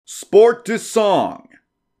Sport to Song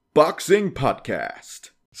Boxing Podcast.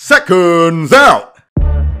 Seconds out!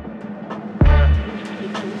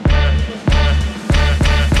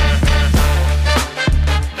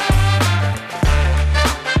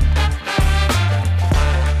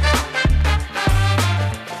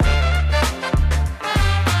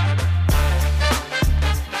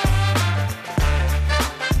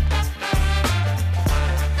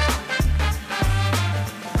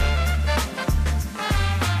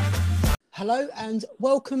 Hello and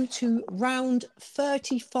welcome to round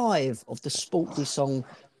 35 of the Sport to Song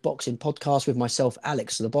Boxing Podcast with myself,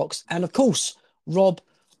 Alex the Box, and of course, Rob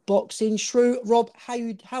Boxing Shrew. Rob, how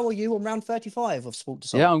are you on round 35 of Sport to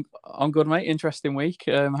Song? Yeah, I'm good, mate. Interesting week.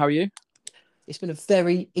 How are you? It's been a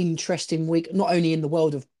very interesting week, not only in the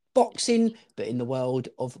world of boxing, but in the world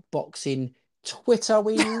of boxing Twitter.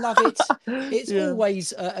 We love it. It's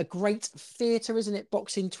always a great theatre, isn't it?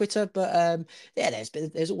 Boxing Twitter, but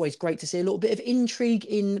there's always great to see a little bit of intrigue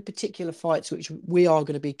in particular fights, which we are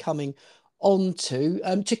going to be coming on to.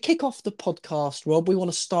 To kick off the podcast, Rob, we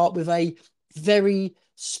want to start with a very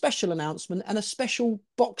special announcement and a special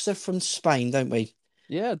boxer from Spain, don't we?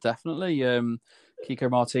 Yeah, definitely.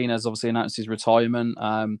 Kiko Martinez obviously announced his retirement.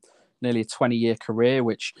 Nearly a 20-year career,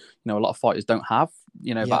 which a lot of fighters don't have.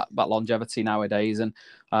 That longevity nowadays, and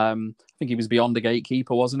I think he was beyond a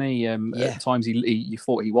gatekeeper, wasn't he? At times he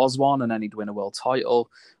thought he was one, and then he'd win a world title,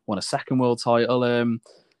 won a second world title. I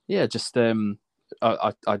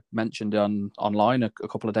mentioned online a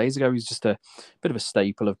couple of days ago, he's just a bit of a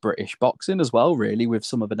staple of British boxing as well, really, with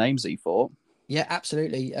some of the names that he fought. Yeah,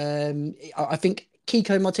 absolutely. I think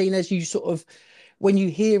Kiko Martinez, you sort of, when you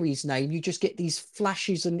hear his name, you just get these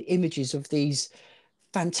flashes and images of these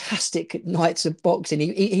fantastic nights of boxing.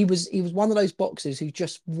 He was one of those boxers who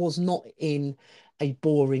just was not in a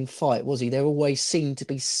boring fight, was he? There always seemed to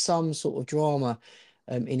be some sort of drama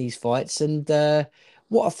in his fights. And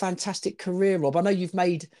what a fantastic career, Rob. I know you've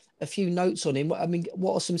made a few notes on him. I mean,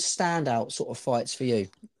 what are some standout sort of fights for you?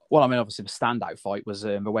 Well, I mean, obviously the standout fight was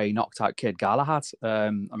the way he knocked out Kid Galahad.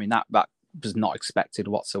 That was not expected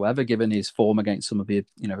whatsoever, given his form against some of the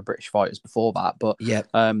the British fighters before that. But it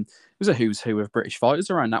was a who's who of British fighters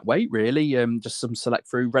around that weight, really. Just some select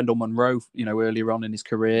through. Rendell Munro, earlier on in his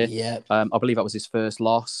career. Yeah, I believe that was his first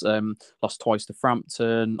loss. Lost twice to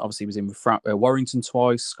Frampton. Obviously, he was in with Warrington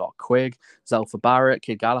twice. Scott Quigg, Zelfa Barrett,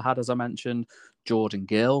 Kid Galahad, as I mentioned, Jordan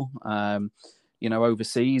Gill.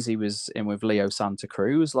 Overseas, he was in with Leo Santa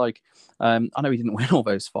Cruz. I know he didn't win all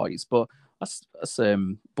those fights, but that's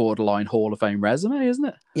borderline Hall of Fame resume, isn't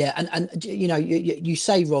it? Yeah, and you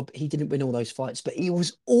say, Rob, he didn't win all those fights, but he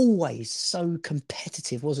was always so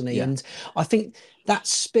competitive, wasn't he? Yeah. And I think that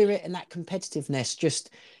spirit and that competitiveness just,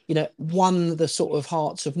 won the sort of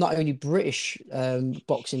hearts of not only British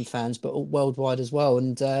boxing fans, but worldwide as well.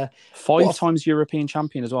 And 5 times European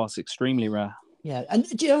champion as well. It's extremely rare. Yeah, and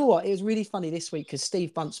do you know what? It was really funny this week because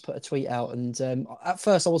Steve Bunce put a tweet out, and at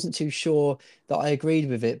first I wasn't too sure that I agreed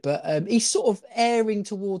with it, but he's sort of airing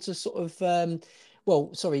towards a sort of,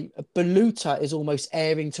 Baluta is almost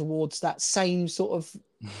airing towards that same sort of.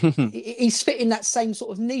 He's fitting that same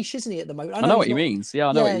sort of niche, isn't he, at the moment? I know what he means. Yeah,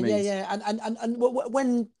 I know what he means. Yeah. And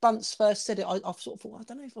when Bunce first said it, I sort of thought, I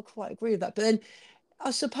don't know if I quite agree with that, but then I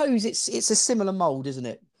suppose it's a similar mold, isn't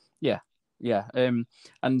it? Yeah. Yeah, and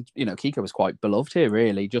Kiko was quite beloved here,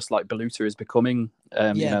 really, just like Baluta is becoming,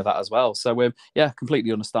 that as well. So,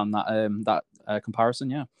 completely understand that comparison.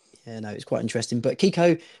 Yeah. Yeah, no, it's quite interesting. But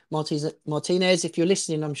Kiko Martinez, if you're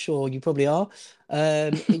listening, I'm sure you probably are.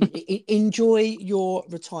 Enjoy your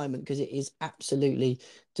retirement because it is absolutely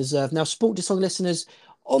deserved. Now, Sport to Song listeners,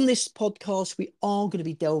 on this podcast, we are going to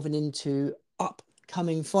be delving into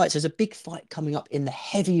upcoming fights. There's a big fight coming up in the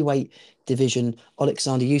heavyweight division,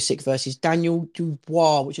 Alexander Usyk versus Daniel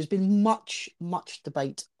Dubois, which has been much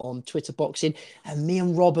debate on Twitter boxing, and me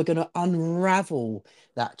and Rob are going to unravel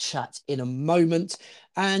that chat in a moment.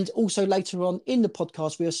 And also later on in the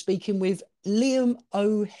podcast, we are speaking with Liam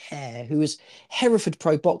O'Hare, who is Hereford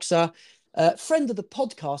pro boxer, friend of the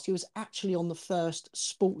podcast. He was actually on the first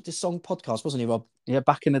Sport to Song podcast, wasn't he, Rob? Yeah,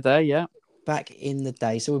 back in the day, yeah. Back in the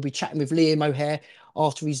day. So we'll be chatting with Liam O'Hare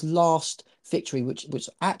after his last victory, which was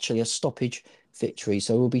actually a stoppage victory.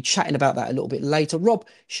 So we'll be chatting about that a little bit later. Rob,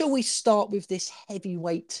 shall we start with this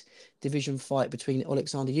heavyweight division fight between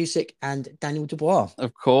Alexander Usyk and Daniel Dubois?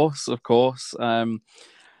 Of course.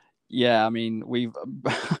 Yeah, I mean, we've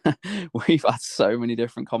had so many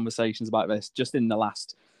different conversations about this just in the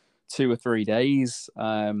last 2 or 3 days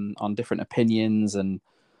on different opinions and.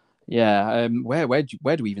 Yeah, where do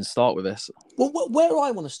we even start with this? Well, where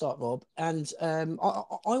I want to start, Rob, and I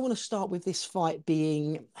want to start with this fight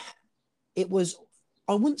being, it was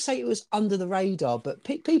I wouldn't say it was under the radar, but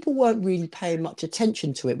people weren't really paying much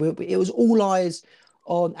attention to it. It was all eyes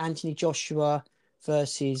on Anthony Joshua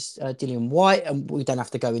versus Dillian White, and we don't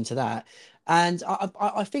have to go into that. And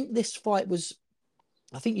I think this fight was,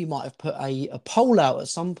 I think you might have put a poll out at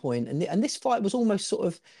some point, and this fight was almost sort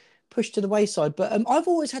of pushed to the wayside. But I've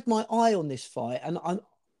always had my eye on this fight, and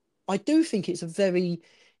I do think it's a very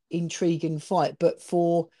intriguing fight, but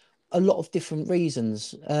for a lot of different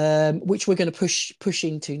reasons, which we're going to push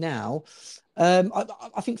into now.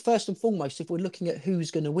 I think first and foremost, if we're looking at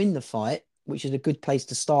who's going to win the fight, which is a good place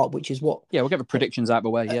to start, which is what... Yeah, we'll get the predictions out of the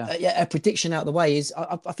way, a prediction out of the way is,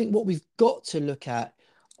 I think what we've got to look at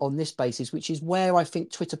on this basis, which is where I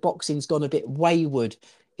think Twitter boxing's gone a bit wayward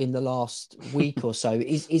in the last week or so,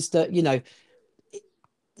 is that, you know,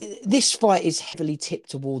 this fight is heavily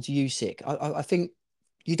tipped towards USYK. I think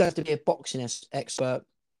you don't have to be a boxing expert.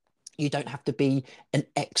 You don't have to be an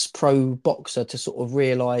ex-pro boxer to sort of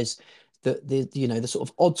realise that the sort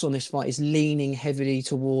of odds on this fight is leaning heavily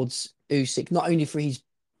towards Usyk, not only for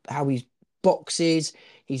how he boxes,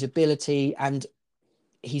 his ability, and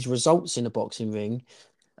his results in a boxing ring,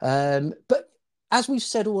 but as we've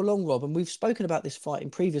said all along, Rob, and we've spoken about this fight in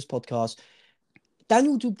previous podcasts,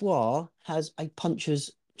 Daniel Dubois has a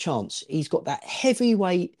puncher's chance. He's got that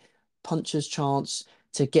heavyweight puncher's chance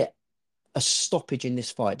to get a stoppage in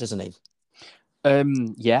this fight, doesn't he?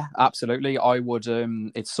 Yeah, absolutely. I would.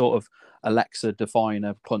 It's sort of Alexa define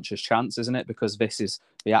a puncher's chance, isn't it? Because this is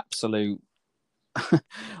the absolute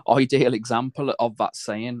ideal example of that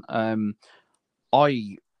saying.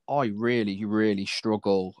 I really, really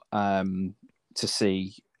struggle to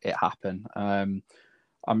see it happen.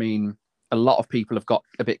 I mean, a lot of people have got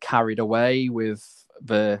a bit carried away with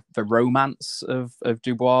the romance of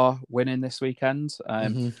Dubois winning this weekend.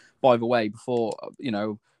 By the way, before,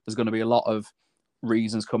 there's going to be a lot of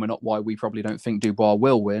reasons coming up why we probably don't think Dubois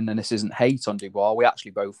will win, and this isn't hate on Dubois. We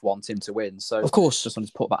actually both want him to win. So of course, just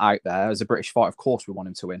wanted to put that out there. As a British fighter, of course we want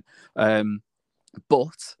him to win.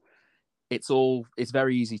 But it's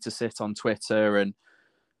very easy to sit on Twitter and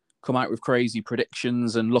come out with crazy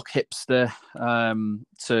predictions and look hipster and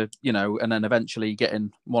then eventually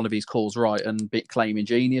getting one of these calls right and claiming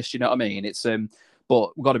genius. You know what I mean? It's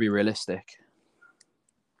but we've got to be realistic.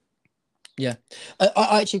 Yeah,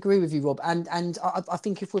 I actually agree with you, Rob. And I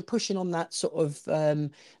think if we're pushing on that sort of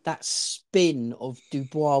that spin of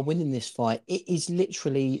Dubois winning this fight, it is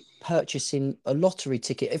literally purchasing a lottery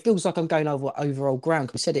ticket. It feels like I'm going over old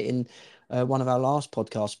ground. We said it in one of our last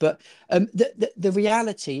podcasts. But the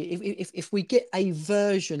reality, if we get a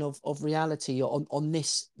version of reality on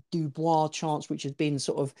this Dubois chance, which has been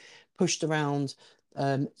sort of pushed around,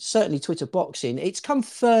 certainly Twitter boxing, it's come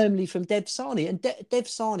firmly from Dev Sani. And Dev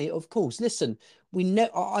Sani, of course, listen,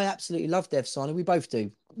 I absolutely love Dev Sani. We both do.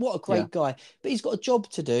 What a great guy. But he's got a job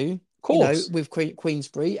to do, with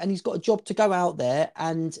Queensbury, and he's got a job to go out there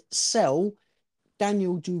and sell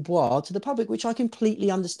Daniel Dubois to the public, which I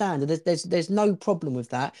completely understand. And there's no problem with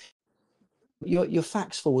that. You're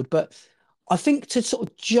facts forward. But I think to sort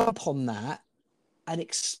of jump on that and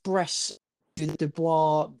express that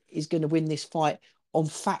Dubois is going to win this fight on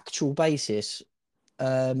factual basis,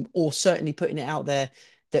 or certainly putting it out there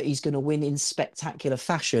that he's going to win in spectacular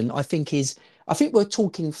fashion, I think we're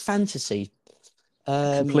talking fantasy.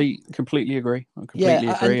 Completely agree. I completely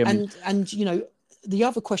agree. And the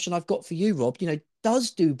other question I've got for you, Rob,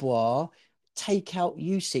 does Dubois take out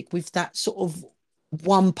Usyk with that sort of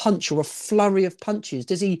one punch or a flurry of punches?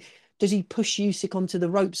 Does he push Usyk onto the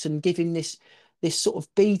ropes and give him this sort of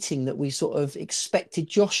beating that we sort of expected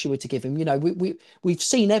Joshua to give him? We've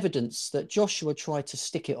seen evidence that Joshua tried to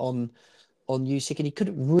stick it on Usyk and he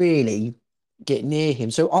couldn't really get near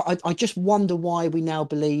him. So I just wonder why we now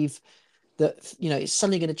believe that it's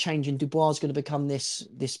suddenly going to change and Dubois is going to become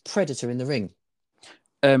this predator in the ring.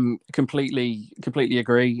 Completely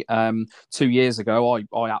agree. 2 years ago,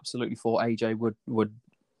 I absolutely thought AJ would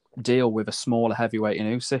deal with a smaller heavyweight in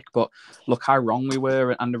Usyk, but look how wrong we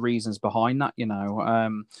were and the reasons behind that.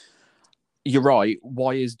 You're right.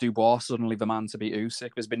 Why is Dubois suddenly the man to beat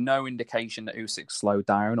Usyk? There's been no indication that Usyk slowed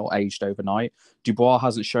down or aged overnight. Dubois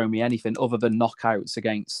hasn't shown me anything other than knockouts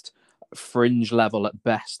against fringe level at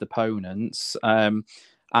best opponents.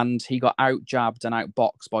 And he got out jabbed and out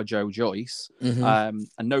boxed by Joe Joyce. And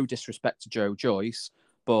no disrespect to Joe Joyce,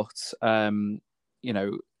 but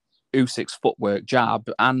Usyk's footwork, jab,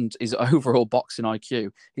 and his overall boxing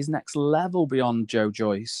IQ is next level beyond Joe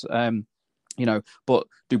Joyce. But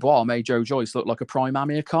Dubois made Joe Joyce look like a prime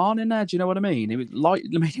Amir Khan in there. Do you know what I mean? It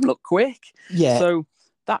made him look quick. Yeah. So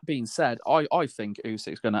that being said, I think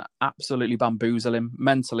Usyk's going to absolutely bamboozle him,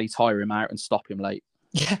 mentally tire him out, and stop him late.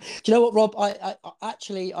 Yeah, do you know what, Rob?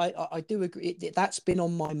 I do agree. That's been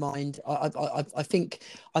on my mind. I think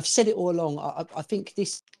I've said it all along. I think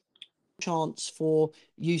this chance for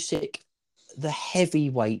Usyk, the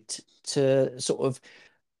heavyweight, to sort of.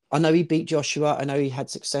 I know he beat Joshua. I know he had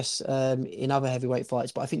success in other heavyweight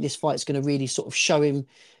fights, but I think this fight's going to really sort of show him,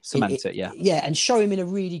 Cement it, yeah. yeah, and show him in a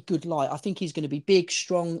really good light. I think he's going to be big,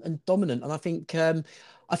 strong, and dominant. And I think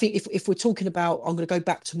if we're talking about, I'm going to go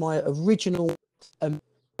back to my original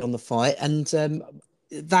on the fight, and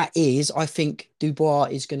that is, I think Dubois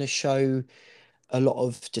is going to show a lot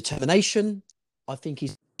of determination. I think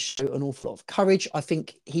he's show an awful lot of courage. I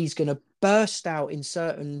think he's going to burst out in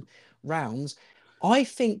certain rounds. I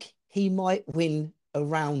think he might win a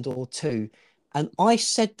round or two. And I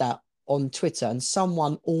said that on Twitter, and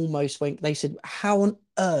someone almost went, they said, how on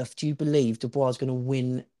earth do you believe Dubois is going to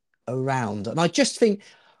win a round? And I just think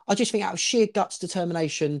out of sheer guts,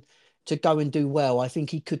 determination to go and do well, I think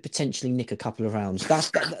he could potentially nick a couple of rounds.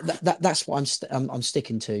 That's what I'm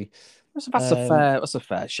sticking to. That's a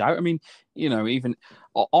fair shout. I mean, even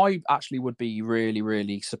I actually would be really,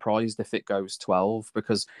 really surprised if it goes 12,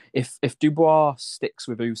 because if Dubois sticks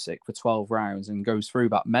with Usyk for 12 rounds and goes through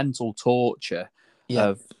that mental torture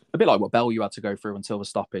of a bit like what Bellew had to go through until the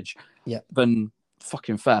stoppage, then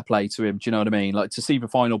fucking fair play to him. Do you know what I mean? Like, to see the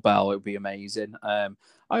final bell, it would be amazing.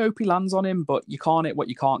 I hope he lands on him, but you can't hit what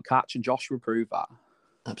you can't catch, and Joshua proved that.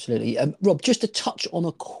 Absolutely. Rob, just to touch on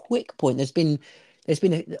a quick point, there's been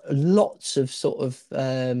lots of sort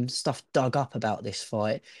of stuff dug up about this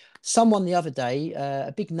fight. Someone the other day,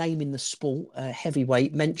 a big name in the sport,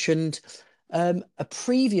 heavyweight, mentioned a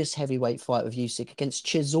previous heavyweight fight with Usyk against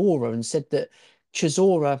Chisora, and said that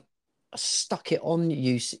Chisora stuck it on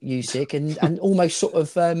Usyk and almost sort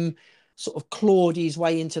of clawed his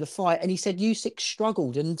way into the fight. And he said Usyk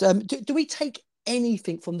struggled. And do we take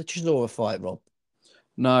anything from the Chisora fight, Rob?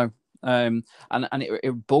 No. And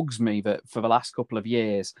it bugs me that for the last couple of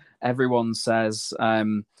years, everyone says,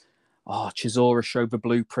 Chisora showed the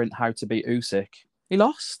blueprint how to beat Usyk. He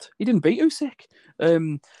lost. He didn't beat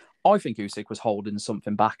Usyk. I think Usyk was holding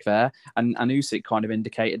something back there, and Usyk kind of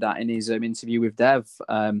indicated that in his interview with Dev,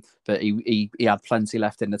 that he had plenty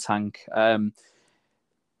left in the tank.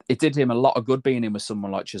 It did him a lot of good being in with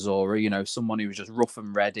someone like Chisora, someone who was just rough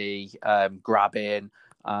and ready, grabbing,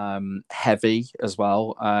 heavy as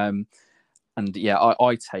well. And yeah,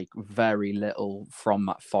 I take very little from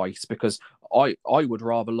that fight, because I would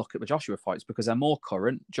rather look at the Joshua fights because they're more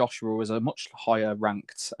current. Joshua was a much higher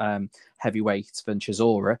ranked heavyweight than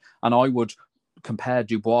Chisora, and I would compare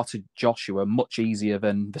Dubois to Joshua much easier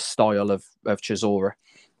than the style of Chisora.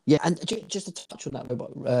 Yeah, and just to touch on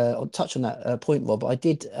that, point, Rob, I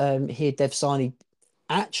did hear Dev Sani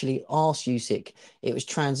actually ask Usyk. It was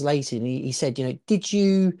translated, and he said, did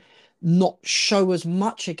you not show as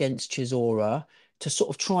much against Chisora to sort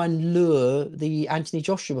of try and lure the Anthony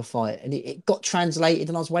Joshua fight? And it got translated,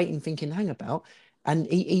 and I was waiting, thinking, hang about. And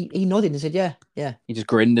he nodded and said, yeah. He just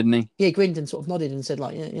grinned, didn't he? Yeah, he grinned and sort of nodded and said,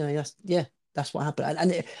 like, that's what happened.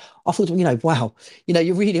 And I thought, wow,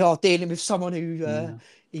 you really are dealing with someone who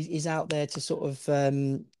is out there to sort of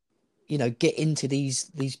get into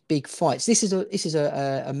these big fights. This is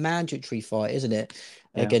a mandatory fight, isn't it,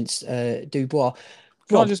 against Dubois?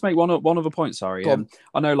 Can I just make one other point? Sorry,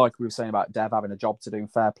 I know, like we were saying about Dev having a job to do in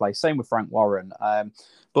fair play. Same with Frank Warren,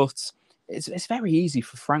 but it's very easy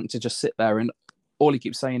for Frank to just sit there and all he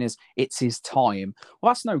keeps saying is it's his time.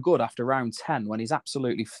 Well, that's no good after round 10 when he's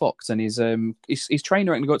absolutely fucked and his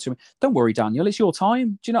trainer ain't going to go up to him. Don't worry, Daniel, it's your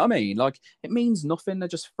time. Do you know what I mean? Like, it means nothing. They're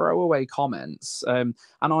just throwaway comments. And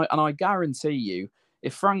I guarantee you,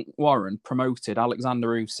 if Frank Warren promoted Alexander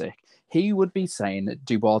Usyk, he would be saying that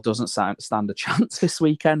Dubois doesn't stand a chance this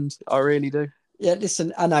weekend. I really do. Yeah,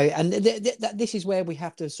 listen, I know, and this is where we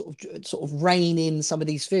have to sort of rein in some of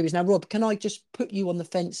these theories. Now, Rob, can I just put you on the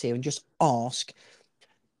fence here and just ask,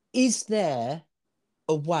 is there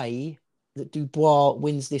a way that Dubois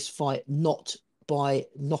wins this fight not by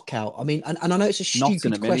knockout? I mean, and I know it's a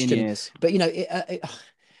stupid question, but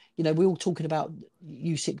we're all talking about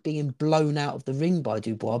Usyk being blown out of the ring by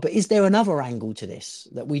Dubois, but is there another angle to this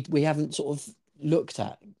that we haven't sort of looked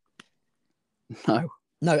at?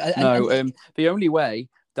 No, the only way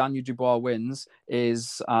Daniel Dubois wins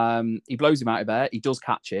is he blows him out of there. He does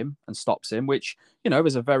catch him and stops him, which,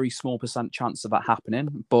 there's a very small % chance of that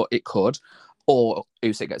happening, but it could. Or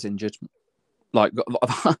Usyk gets injured. Like,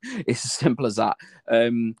 it's as simple as that.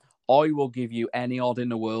 I will give you any odd in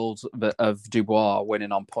the world of Dubois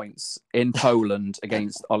winning on points in Poland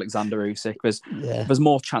against Alexander Usyk. There's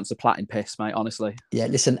more chance of platting piss, mate, honestly. Yeah,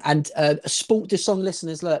 listen, and Sport de Song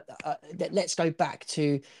listeners, look, let's go back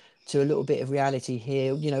to to a little bit of reality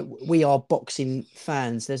here. You know, we are boxing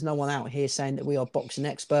fans. There's no one out here saying that we are boxing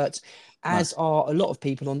experts, No. as are a lot of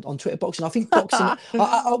people on Twitter boxing. I think boxing.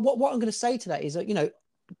 What I'm going to say to that is that, you know,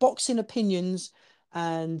 boxing opinions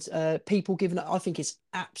and people giving it, I think it's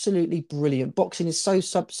absolutely brilliant. Boxing is so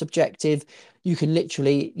subjective. You can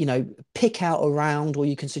literally, you know, pick out a round, or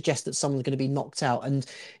you can suggest that someone's going to be knocked out. And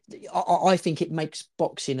I think it makes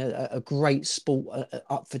boxing a great sport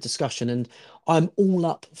up for discussion. And I'm all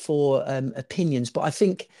up for opinions. But I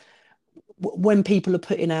think when people are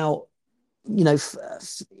putting out, you know,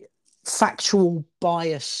 factual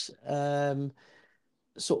bias,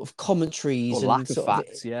 sort of commentaries Or and lack of sort of,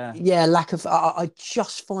 facts, yeah. lack of, I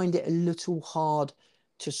just find it a little hard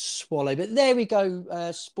to swallow. But there we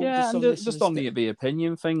go, Sport to Yeah, and Song just listeners. on the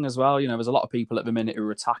opinion thing as well, you know, there's a lot of people at the minute who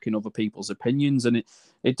are attacking other people's opinions, and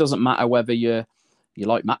it doesn't matter whether you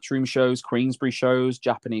like matchroom shows, Queensbury shows,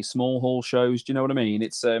 Japanese small hall shows. Do you know what I mean?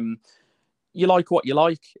 It's you like what you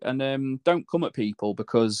like, and don't come at people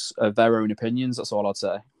because of their own opinions. That's all I'd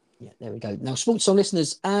say. Yeah, there we go. Now, Sports Song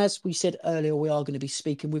listeners, as we said earlier, we are going to be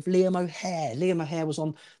speaking with Liam O'Hare. Liam O'Hare was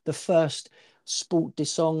on the first Sport de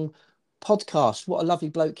Song podcast. What a lovely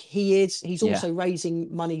bloke he is. He's also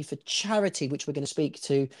raising money for charity, which we're going to speak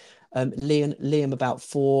to Liam about,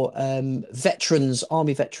 for veterans,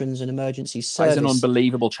 army veterans and emergency service. It's an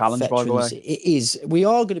unbelievable challenge, veterans. by the way. It is. We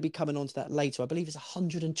are going to be coming on to that later. I believe it's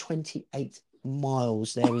 128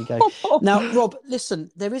 miles. There we go. Now, Rob,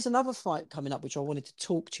 listen, there is another fight coming up which I wanted to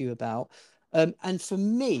talk to you about. And for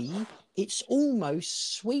me, it's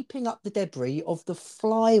almost sweeping up the debris of the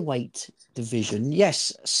flyweight division.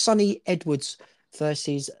 Yes, Sonny Edwards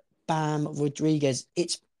versus Bam Rodriguez.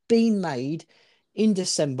 It's been made in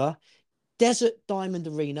December. Desert Diamond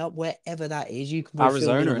Arena, wherever that is. You can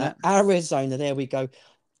Arizona, isn't it? Arizona, there we go.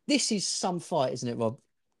 This is some fight, isn't it, Rob?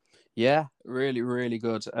 Yeah, really, really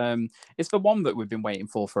good. It's the one that we've been waiting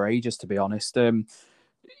for ages, to be honest.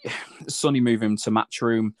 Sonny moving to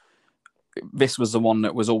Matchroom. This was the one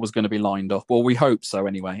that was always going to be lined up. Well, we hope so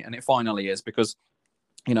anyway, and it finally is, because,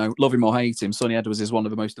 you know, love him or hate him, Sonny Edwards is one of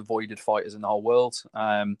the most avoided fighters in the whole world.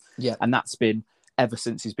 And that's been ever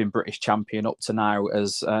since he's been British champion up to now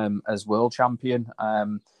as world champion.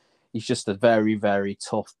 He's just a very, very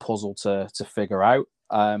tough puzzle to figure out.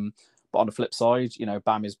 But on the flip side, you know,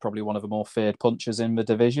 Bam is probably one of the more feared punchers in the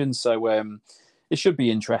division. So it should be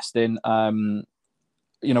interesting.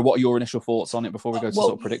 You know, what are your initial thoughts on it before we go to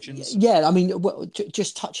sort of predictions? Yeah, I mean,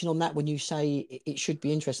 just touching on that, when you say it should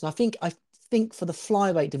be interesting, I think for the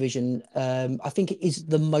flyweight division, I think it is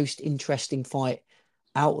the most interesting fight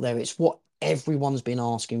out there. It's what everyone's been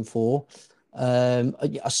asking for,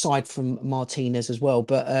 aside from Martinez as well.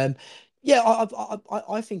 But yeah,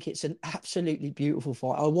 I think it's an absolutely beautiful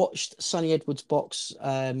fight. I watched Sonny Edwards box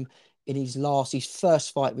in his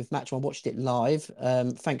first fight with Matchroom. I watched it live,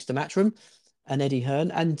 thanks to Matchroom and Eddie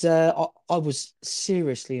Hearn, and I was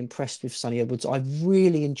seriously impressed with Sonny Edwards. I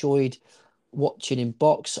really enjoyed watching him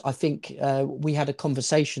box. I think we had a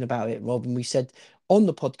conversation about it, Rob, and we said on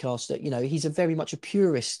the podcast that, you know, he's a very much a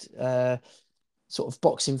purist sort of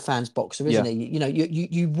boxing fans boxer, isn't he? You know,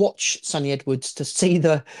 you watch Sonny Edwards to see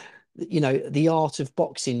the art of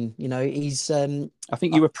boxing. You know, he's I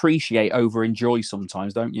think you appreciate over enjoy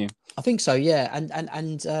sometimes, don't you? I think so, yeah. And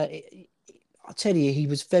I tell you, he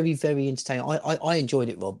was very, very entertaining. I enjoyed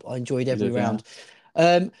it, Rob. I enjoyed every round.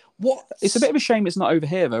 Yeah. It's a bit of a shame it's not over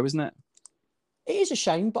here, though, isn't it? It is a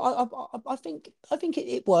shame, but I think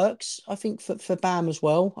it works. I think for Bam as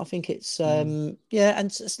well. I think it's and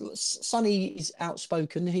Sonny is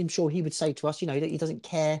outspoken. I'm sure he would say to us, you know, that he doesn't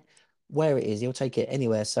care where it is. He'll take it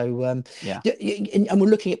anywhere. So and we're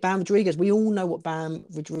looking at Bam Rodriguez. We all know what Bam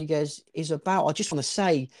Rodriguez is about. I just want to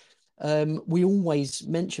say, we always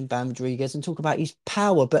mention Bam Rodriguez and talk about his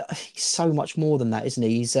power, but he's so much more than that, isn't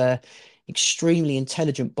he? He's a extremely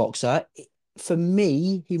intelligent boxer. For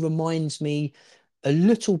me, he reminds me a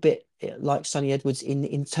little bit like Sonny Edwards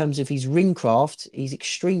in terms of his ring craft. He's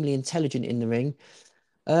extremely intelligent in the ring.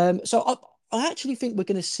 So I actually think we're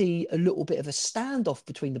going to see a little bit of a standoff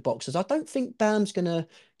between the boxers. I don't think Bam's going to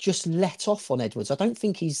just let off on Edwards. I don't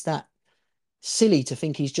think he's that silly to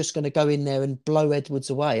think he's just going to go in there and blow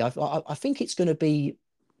Edwards away. I think it's going to be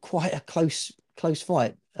quite a close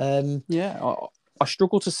fight. I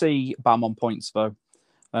struggle to see Bam on points, though.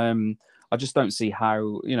 I just don't see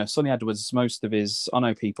how, you know, Sonny Edwards, most of his, I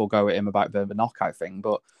know people go at him about the knockout thing,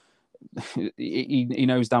 but he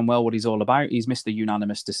knows damn well what he's all about. He's missed a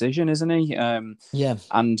unanimous decision, isn't he?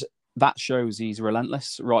 And that shows he's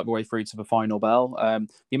relentless right the way through to the final bell.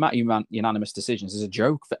 The amount of unanimous decisions is a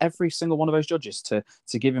joke for every single one of those judges to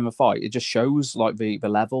give him a fight. It just shows like the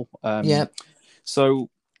level. So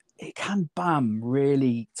can Bam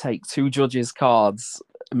really take 2 judges' cards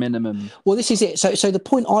minimum? Well, this is it. So the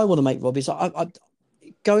point I want to make, Rob, is I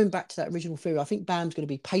going back to that original theory. I think Bam's going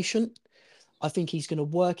to be patient. I think he's going to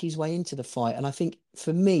work his way into the fight, and I think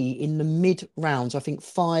for me in the mid rounds, I think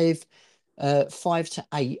 5 to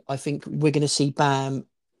 8, I think we're going to see Bam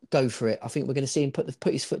go for it. I think we're going to see him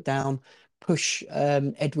put his foot down, push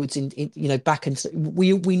Edwards in, back, and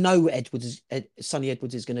we know Sonny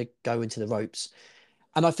Edwards is going to go into the ropes.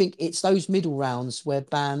 And I think it's those middle rounds where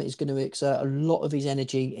Bam is going to exert a lot of his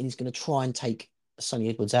energy and he's going to try and take Sonny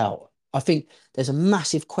Edwards out. I think there's a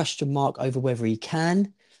massive question mark over whether he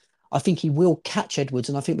can. I think he will catch Edwards,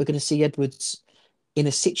 and I think we're going to see Edwards in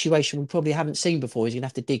a situation we probably haven't seen before. He's going to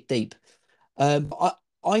have to dig deep.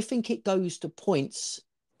 I think it goes to points,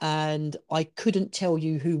 and I couldn't tell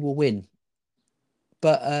you who will win.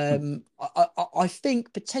 But I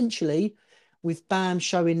think potentially with Bam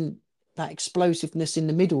showing that explosiveness in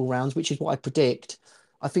the middle rounds, which is what I predict,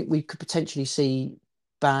 I think we could potentially see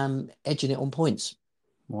Bam edging it on points.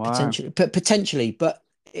 Wow. Potentially, but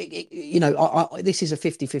this is a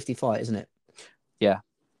 50-50 fight, isn't it? Yeah,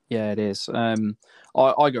 it is. I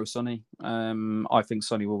go Sonny. I think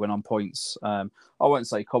Sonny will win on points. I won't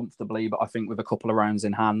say comfortably, but I think with a couple of rounds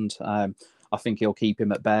in hand, I think he'll keep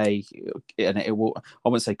him at bay, and it will. I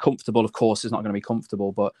wouldn't say comfortable. Of course, it's not going to be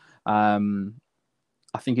comfortable, but I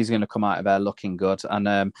think he's going to come out of there looking good. And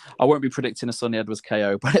I won't be predicting a Sonny Edwards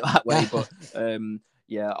KO, put it that way. But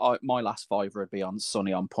my last 5 would be on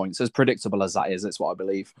Sonny on points. As predictable as that is, it's what I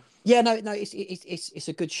believe. Yeah, no, it's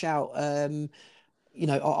a good shout. I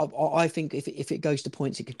think if it goes to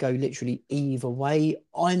points, it could go literally either way.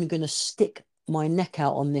 I'm going to stick my neck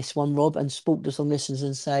out on this one, Rob, and Sport This on listeners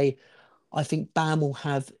and say I think Bam will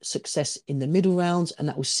have success in the middle rounds, and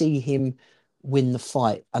that will see him win the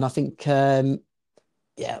fight. And I think, I'm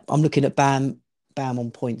looking at Bam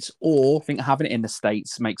on points. Or I think having it in the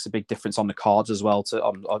States makes a big difference on the cards as well.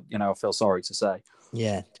 I feel sorry to say.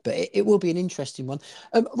 Yeah, but it will be an interesting one.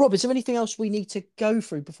 Rob, is there anything else we need to go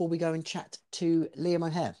through before we go and chat to Liam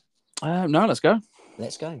O'Hare? No, let's go.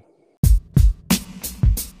 Let's go.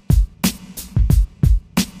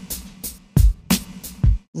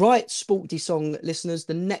 Right, Sporty Song listeners,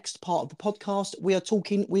 the next part of the podcast, we are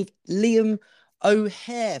talking with Liam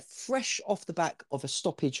O'Hare, fresh off the back of a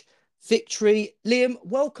stoppage victory. Liam,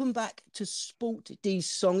 welcome back to Sport D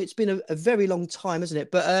Song. It's been a very long time, hasn't it?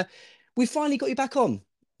 But we finally got you back on.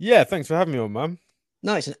 Yeah, thanks for having me on, man.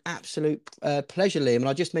 No, it's an absolute pleasure, Liam. And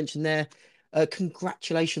I just mentioned there,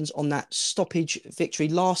 congratulations on that stoppage victory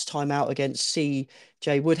last time out against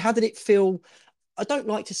CJ Wood. How did it feel? I don't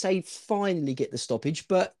like to say finally get the stoppage,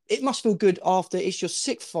 but it must feel good after it's your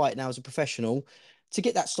 6th fight now as a professional. To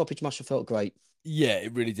get that stoppage must have felt great. Yeah,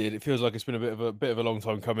 it really did. It feels like it's been a bit of a long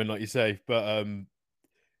time coming, like you say. But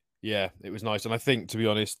yeah, it was nice. And I think, to be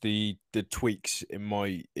honest, the tweaks in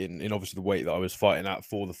obviously the weight that I was fighting at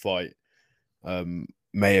for the fight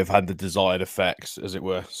may have had the desired effects, as it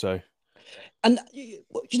were. So, and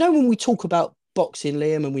when we talk about boxing,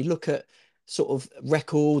 Liam, and we look at sort of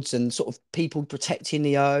records and sort of people protecting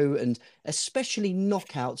the O, and especially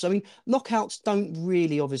knockouts. I mean, knockouts don't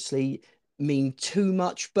really obviously mean too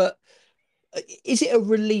much, but is it a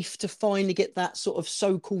relief to finally get that sort of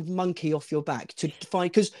so-called monkey off your back to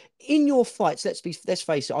find? Because in your fights, let's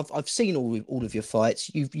face it, I've seen all of your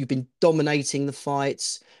fights. You've been dominating the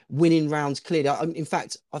fights, winning rounds clearly. In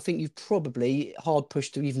fact, I think you've probably hard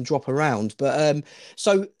pushed to even drop a round. But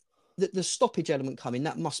so the stoppage element coming,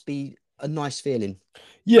 that must be a nice feeling.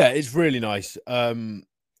 Yeah, it's really nice. And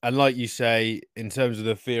like you say, in terms of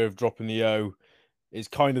the fear of dropping the O, it's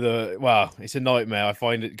kind of it's a nightmare. I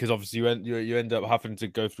find it because obviously you end up having to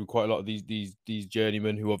go through quite a lot of these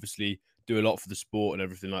journeymen who obviously do a lot for the sport and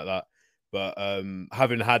everything like that. But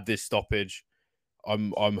having had this stoppage,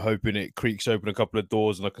 I'm hoping it creaks open a couple of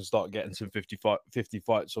doors and I can start getting some 50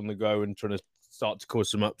 fights on the go and trying to start to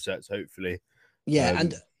cause some upsets, hopefully. Yeah,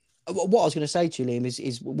 and what I was going to say to you, Liam,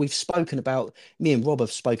 is we've spoken about, me and Rob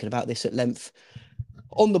have spoken about this at length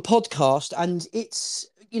on the podcast, and it's,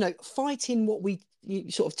 fighting what we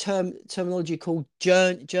sort of terminology called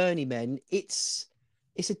journeymen. It's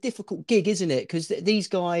a difficult gig, isn't it? Because these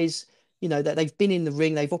guys, that they've been in the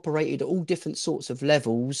ring, they've operated at all different sorts of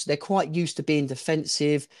levels. They're quite used to being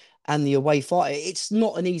defensive and the away fight. It's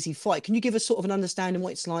not an easy fight. Can you give us sort of an understanding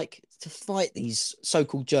what it's like to fight these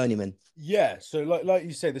so-called journeymen? Yeah, so like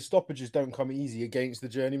you say, the stoppages don't come easy against the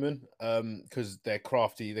journeymen because they're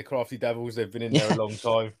crafty. They're crafty devils. They've been in there a long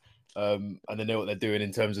time and they know what they're doing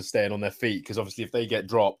in terms of staying on their feet. Because obviously if they get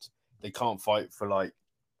dropped, they can't fight for like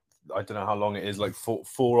I don't know how long it is, like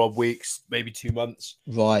four odd weeks, maybe 2 months.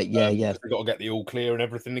 Right. Yeah. Yeah. They've got to get the all clear and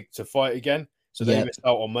everything to fight again. So they missed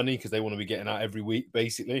out on money because they want to be getting out every week,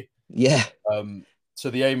 basically. Yeah. So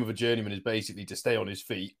the aim of a journeyman is basically to stay on his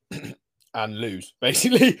feet and lose,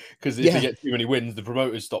 basically, because if they get too many wins, the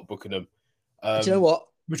promoters stop booking them. Do you know what?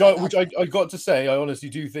 Which I got to say, I honestly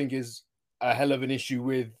do think is a hell of an issue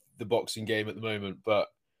with the boxing game at the moment. But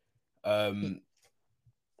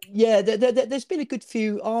yeah, there's been a good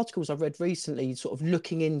few articles I've read recently, sort of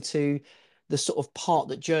looking into the sort of part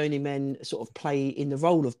that journeymen sort of play in the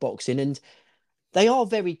role of boxing, and they are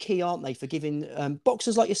very key, aren't they, for giving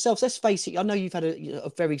boxers like yourselves? Let's face it, I know you've had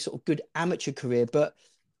a very sort of good amateur career, but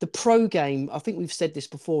the pro game, I think we've said this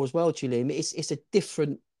before as well, Julian, it's a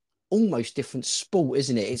different, almost different sport,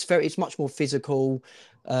 isn't it? It's much more physical.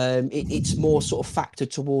 It's more sort of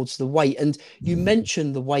factored towards the weight. And you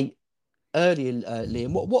mentioned the weight earlier,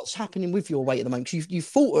 Liam. What's happening with your weight at the moment? Because you've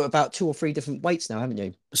fought at about 2 or 3 different weights now, haven't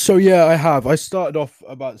you? So yeah, I have. I started off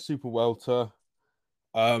about super welter,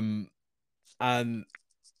 but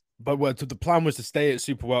the plan was to stay at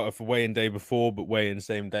super welter for weigh-in day before, but weigh-in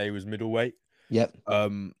same day was middleweight. Yep.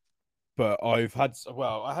 But I had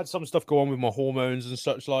some stuff go on with my hormones and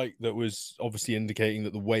such like that was obviously indicating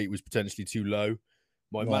that the weight was potentially too low.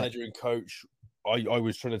 My manager and coach, I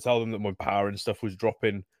was trying to tell them that my power and stuff was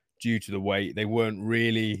dropping due to the weight. They weren't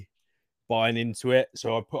really buying into it.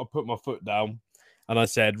 So I put my foot down and I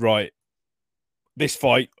said, right, this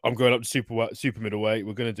fight, I'm going up to super middleweight.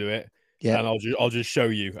 We're going to do it. Yeah. And I'll just show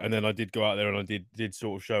you. And then I did go out there and I did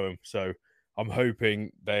sort of show them. So I'm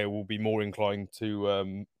hoping they will be more inclined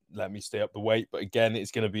to let me stay up the weight. But again,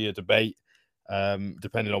 it's going to be a debate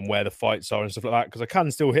depending on where the fights are and stuff like that, because I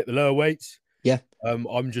can still hit the lower weights. Yeah.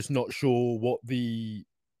 I'm just not sure what the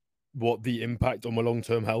impact on my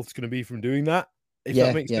long-term health is going to be from doing that. If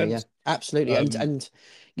that makes sense. Yeah, absolutely. And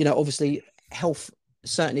you know, obviously health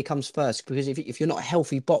certainly comes first, because if you're not a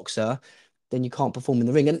healthy boxer, then you can't perform in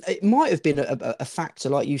the ring. And it might have been a factor,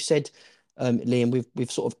 like you said, Liam,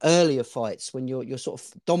 with sort of earlier fights when you're sort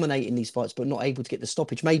of dominating these fights but not able to get the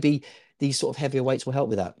stoppage. Maybe these sort of heavier weights will help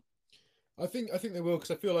with that. I think they will,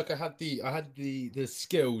 because I feel like I had the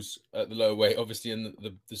skills at the lower weight, obviously, and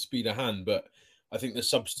the speed of hand, but I think the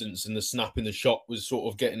substance and the snap in the shot was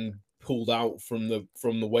sort of getting pulled out from the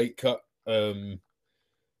weight cut.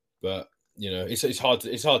 But you know, it's hard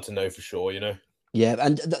to know for sure, you know. Yeah,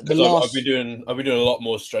 and I've been doing a lot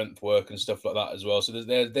more strength work and stuff like that as well. So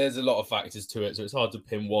there's a lot of factors to it. So it's hard to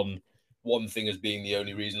pin one thing as being the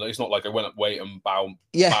only reason. Like, it's not like I went up weight and bam,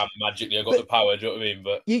 magically I got the power. Do you know what I mean?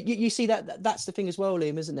 But you see that's the thing as well,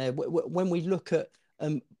 Liam, isn't there? When we look at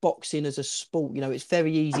boxing as a sport, you know, it's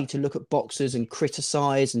very easy to look at boxers and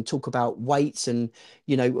criticize and talk about weights. And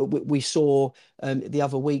you know, we saw the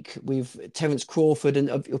other week with Terence Crawford and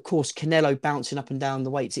of course Canelo bouncing up and down the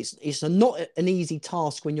weights. It's not an easy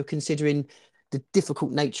task when you're considering the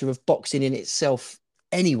difficult nature of boxing in itself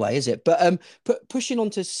anyway, is it? But pushing on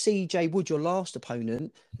to CJ Wood, your last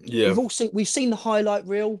opponent, we've seen the highlight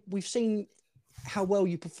reel, we've seen how well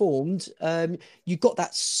you performed. You got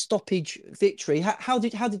that stoppage victory. How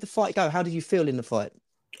did the fight go? How did you feel in the fight?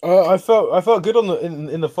 I felt good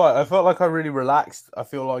in the fight. I felt like I really relaxed. I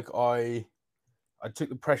feel like I took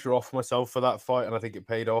the pressure off myself for that fight, and I think it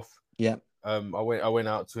paid off. Yeah. I went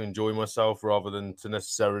out to enjoy myself rather than to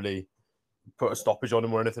necessarily put a stoppage on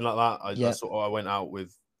him or anything like that. I went out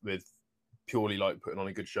with purely like putting on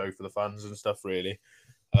a good show for the fans and stuff, really.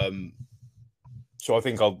 So I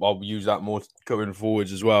think I'll use that more going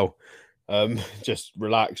forwards as well. Just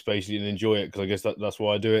relax basically and enjoy it, because I guess that's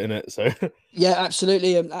why I do it, innit? So yeah,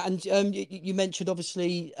 absolutely. And you mentioned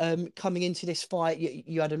obviously coming into this fight,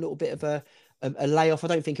 you had a little bit of a layoff. I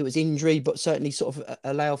don't think it was injury, but certainly sort of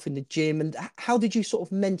a layoff in the gym. And how did you sort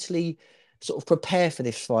of mentally sort of prepare for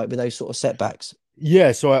this fight with those sort of setbacks?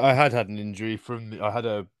 Yeah, so I had an injury I had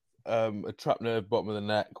a trap nerve bottom of the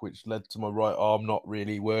neck, which led to my right arm not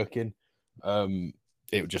really working.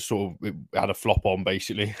 It just sort of had a flop on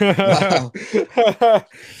basically. Wow.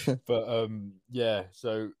 But yeah,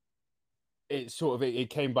 so it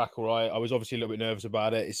came back all right. I was obviously a little bit nervous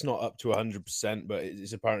about it. It's not up to 100%, but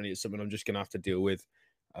it's something I'm just gonna have to deal with,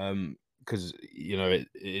 because you know it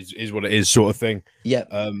is what it is, sort of thing.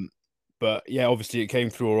 Yeah. But yeah, obviously it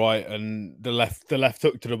came through all right, and the left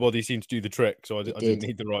hook to the body seemed to do the trick. So I didn't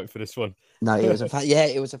need the right for this one. No, it was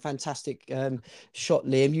it was a fantastic shot,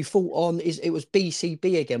 Liam. You fought on it was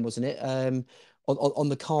BCB again, wasn't it? On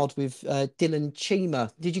the card with Dylan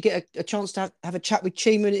Chima. Did you get a chance to have a chat with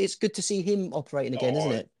Chima? It's good to see him operating again,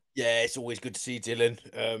 isn't it? Yeah, it's always good to see Dylan.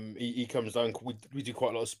 He comes down. We do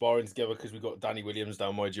quite a lot of sparring together because we've got Danny Williams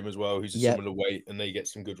down my gym as well, who's a Yep. similar weight, and they get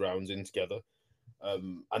some good rounds in together.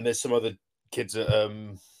 And there's some other kids at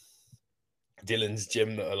Dylan's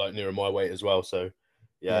gym that are like nearer my weight as well. So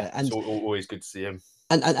yeah, and it's always good to see him.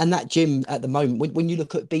 And that gym at the moment, when you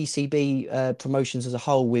look at BCB promotions as a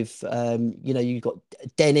whole, with you've got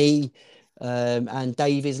Denny and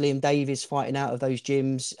Liam Davies fighting out of those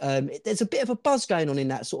gyms. There's a bit of a buzz going on in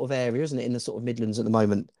that sort of area, isn't it, in the sort of Midlands at the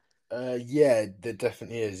moment? Yeah, there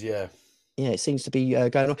definitely is. Yeah. Yeah, it seems to be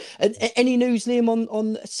going on. Any news, Liam,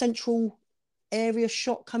 on a central area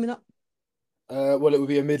shot coming up? Well, it would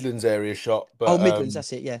be a Midlands area shot, but Midlands,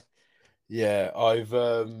 that's it. Yeah. Yeah, I've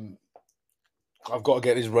got to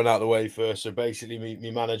get this run out of the way first. So basically, me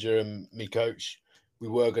manager and me coach, we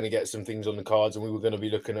were going to get some things on the cards, and we were going to be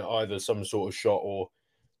looking at either some sort of shot or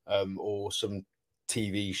some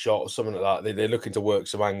TV shot or something like that. They're looking to work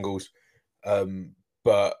some angles,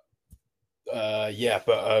 but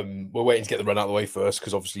we're waiting to get the run out of the way first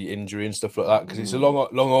because obviously injury and stuff like that. Because it's a long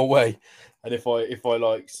old way, and if I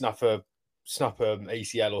like snap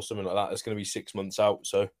ACL or something like that, it's going to be 6 months out.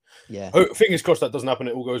 So yeah, fingers crossed that doesn't happen.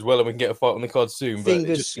 It all goes well and we can get a fight on the card soon. But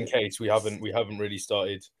just in case, we haven't really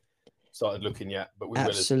started looking yet. But we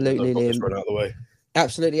absolutely, will. Liam. Run out of the way.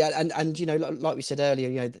 Absolutely, and like we said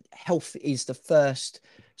earlier, health is the first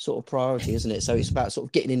sort of priority, isn't it? So it's about sort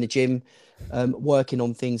of getting in the gym, working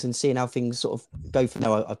on things, and seeing how things sort of go from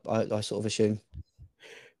now. I sort of assume.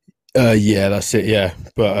 Yeah, that's it. Yeah,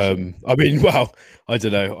 but I mean, well, I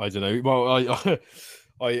don't know. Well,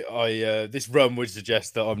 I this run would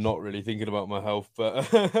suggest that I'm not really thinking about my health,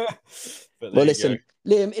 but well, listen,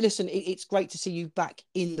 Liam, it's great to see you back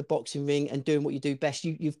in the boxing ring and doing what you do best.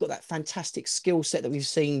 You've got that fantastic skill set that we've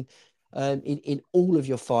seen in all of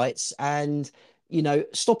your fights, and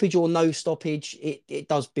stoppage or no stoppage, it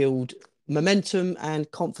does build momentum and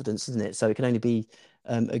confidence, isn't it? So it can only be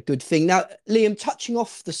a good thing. Now, Liam, touching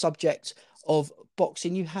off the subject of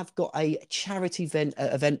boxing, you have got a charity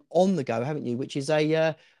event on the go, haven't you? Which is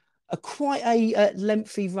a quite a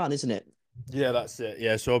lengthy run, isn't it? Yeah, that's it.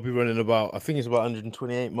 Yeah, so I'll be running I think it's about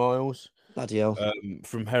 128 miles. Bloody hell.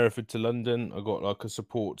 From Hereford to London. I got like a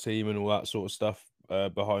support team and all that sort of stuff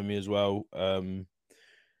behind me as well.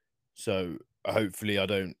 So hopefully I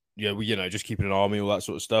don't. Yeah, we just keeping an army, all that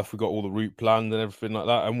sort of stuff. We got all the route planned and everything like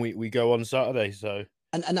that, and we go on Saturday. So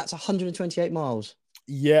and that's 128 miles.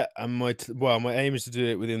 Yeah, and my aim is to do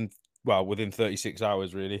it within 36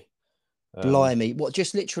 hours, really. Blimey, what?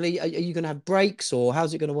 Just literally, are you going to have breaks, or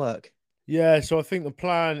how's it going to work? Yeah, so I think the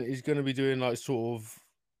plan is going to be doing like sort of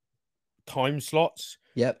time slots.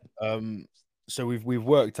 Yep. So we've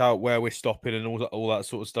worked out where we're stopping and all that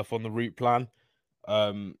sort of stuff on the route plan.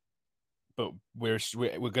 But we're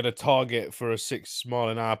going to target for a 6 mile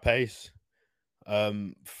an hour pace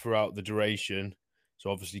throughout the duration. So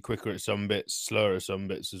obviously quicker at some bits, slower at some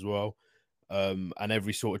bits as well. And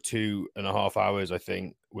every sort of 2.5 hours, I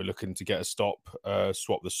think we're looking to get a stop,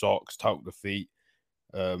 swap the socks, talc the feet,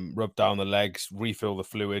 rub down the legs, refill the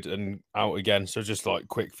fluid, and out again. So just like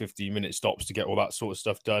quick 15-minute stops to get all that sort of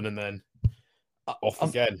stuff done, and then off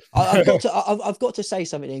again. I've got to say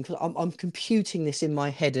something, because I'm computing this in my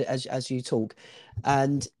head as you talk,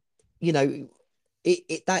 and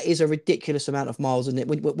that is a ridiculous amount of miles, isn't it?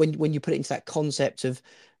 When you put it into that concept of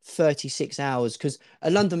 36 hours, because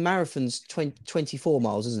a London marathon's 24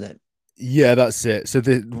 miles, isn't it? Yeah, that's it. So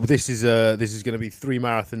this is going to be 3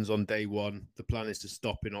 marathons on day one. The plan is to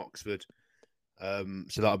stop in Oxford. So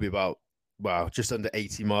that'll be about just under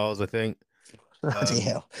 80 miles, I think. Bloody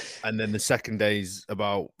hell. And then the second day's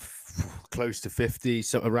about close to 50,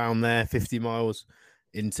 so around there, 50 miles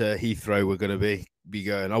into Heathrow. We're going to be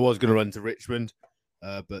going. I was going to run to Richmond,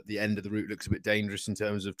 but the end of the route looks a bit dangerous in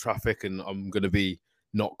terms of traffic, and I'm going to be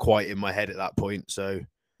not quite in my head at that point. So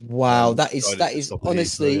wow, that is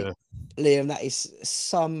honestly, Heathrow, yeah. Liam, that is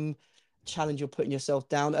some challenge you're putting yourself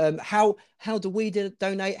down. How do we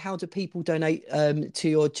donate? How do people donate to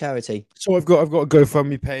your charity? So I've got a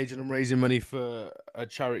GoFundMe page, and I'm raising money for a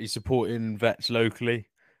charity supporting vets locally.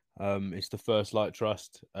 It's the First Light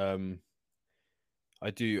Trust. I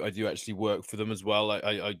do actually work for them as well.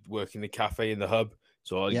 I work in the cafe in the hub,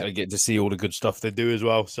 so I get to see all the good stuff they do as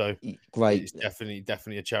well. So great, it's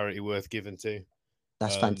definitely a charity worth giving to.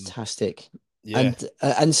 That's fantastic. Yeah,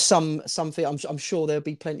 and something I'm sure there'll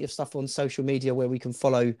be plenty of stuff on social media where we can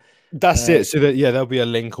follow. That's it. So there'll be a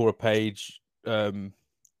link or a page on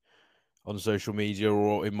social media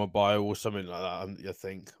or in my bio or something like that. I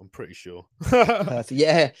think I'm pretty sure. Perfect.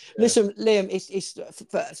 Yeah. Listen, Liam, it's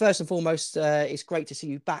first and foremost, it's great to see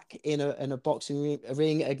you back in a boxing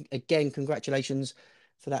ring. Again, congratulations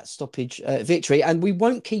that stoppage victory. And we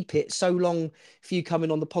won't keep it so long for you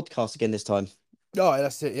coming on the podcast again this time. Oh,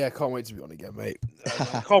 that's it. Yeah, can't wait to be on again, mate.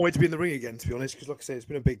 I can't wait to be in the ring again, to be honest, because like I say, it's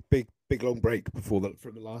been a big long break from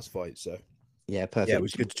the last fight. So yeah, perfect. Yeah, it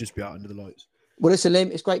was good to just be out under the lights. Well, listen,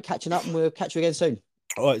 Liam, it's great catching up, and we'll catch you again soon.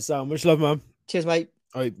 All right, Sam. Much love, man. Cheers, mate.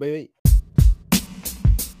 All right, baby.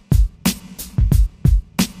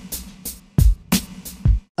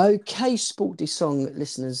 Okay, Sport de Song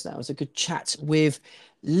listeners, that was a good chat with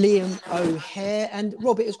Liam O'Hare. And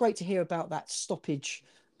Rob, it was great to hear about that stoppage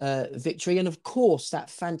victory, and of course that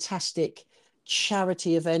fantastic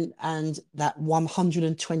charity event and that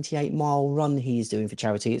 128-mile run he's doing for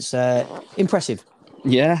charity. It's impressive.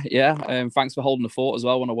 Yeah. Thanks for holding the fort as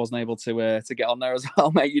well when I wasn't able to get on there as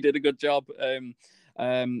well, mate. You did a good job. I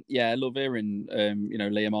love hearing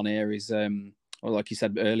Liam on here. He's well, like you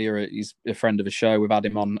said earlier, he's a friend of the show. We've had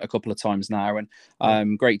him on a couple of times now,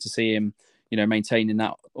 and great to see him, maintaining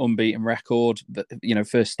that unbeaten record.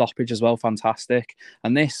 First stoppage as well, fantastic.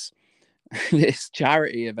 And this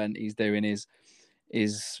charity event he's doing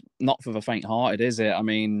is not for the faint-hearted, is it? I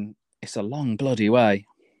mean, it's a long bloody way.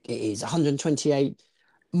 It is 128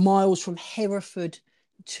 miles from Hereford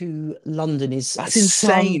to London. That's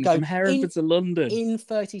insane. From Hereford to London in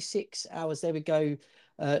 36 hours. There we go.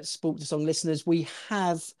 Sport to Song listeners, we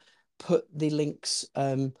have put the links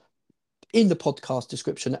in the podcast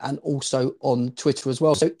description and also on Twitter as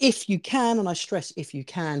well. So if you can, and I stress if you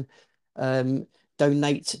can,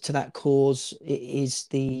 donate to that cause. It is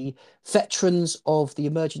the veterans of the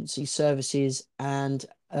emergency services and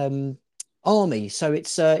army. So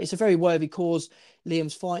it's a very worthy cause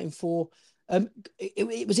Liam's fighting for.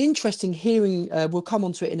 It was interesting hearing, we'll come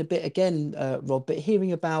on to it in a bit again, Rob, but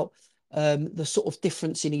hearing about the sort of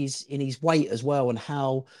difference in his weight as well, and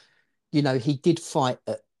how he did fight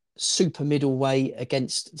at super middleweight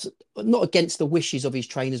not against the wishes of his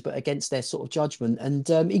trainers, but against their sort of judgment, and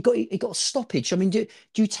he got a stoppage. I mean, do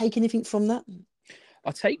you take anything from that?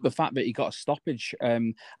 I take the fact that he got a stoppage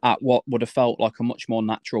at what would have felt like a much more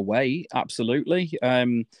natural way. Absolutely.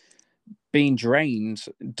 Being drained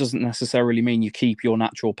doesn't necessarily mean you keep your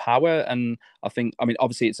natural power. And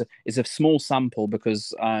obviously it's a small sample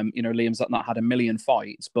because, Liam's not had a million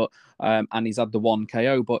fights, but and he's had the one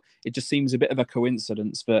KO, but it just seems a bit of a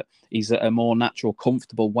coincidence that he's at a more natural,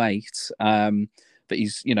 comfortable weight. That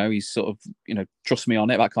he's sort of, trust me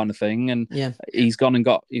on it, that kind of thing. And he's gone and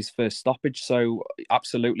got his first stoppage. So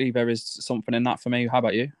absolutely, there is something in that for me. How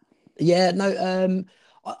about you? Yeah, no,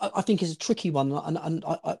 I think it's a tricky one, and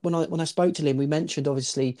when I spoke to him, we mentioned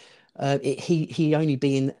obviously he only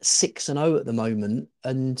being 6-0 at the moment,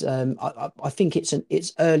 and I think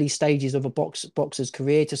it's early stages of a boxer's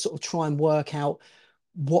career to sort of try and work out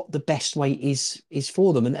what the best way is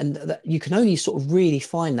for them, and that you can only sort of really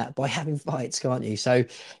find that by having fights, can't you? So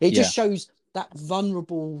it just shows that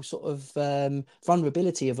vulnerable sort of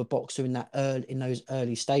vulnerability of a boxer in those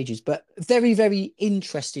early stages. But very, very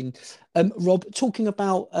interesting. Rob, talking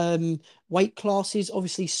about weight classes,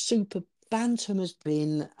 obviously super bantam has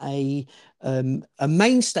been a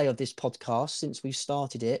mainstay of this podcast since we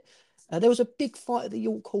started it. There was a big fight at the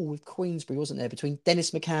York Hall with Queensbury, wasn't there, between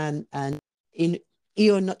Dennis McCann and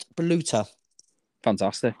Ionut Baluta.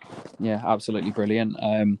 Fantastic. Yeah, absolutely brilliant.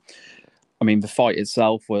 The fight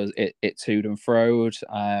itself was it toed and froed.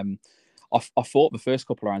 I thought the first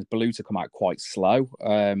couple of rounds, Baluta come out quite slow.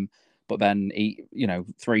 But then he,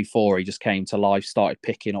 3-4, he just came to life, started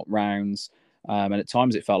picking up rounds. And at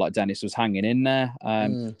times it felt like Dennis was hanging in there.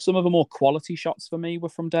 Some of the more quality shots for me were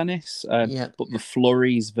from Dennis. But the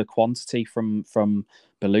flurries, the quantity from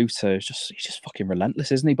Baluta, he's just fucking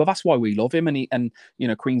relentless, isn't he? But that's why we love him. And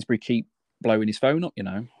Queensbury keep blowing his phone up,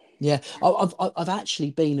 Yeah, I've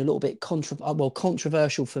actually been a little bit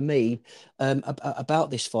controversial for me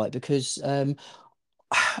about this fight because my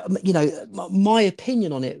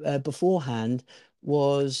opinion on it beforehand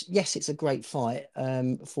was, yes, it's a great fight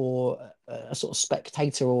for a sort of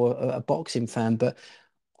spectator or a boxing fan, but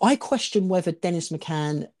I question whether Dennis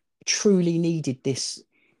McCann truly needed this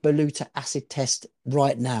Baluta acid test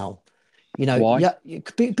right now. Why?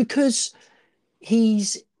 Because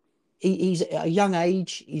he's at a young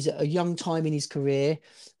age. He's at a young time in his career.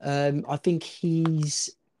 I think he's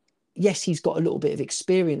got a little bit of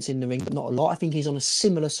experience in the ring, but not a lot. I think he's on a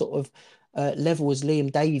similar sort of level as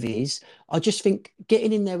Liam Davies. I just think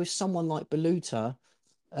getting in there with someone like Baluta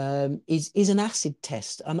is an acid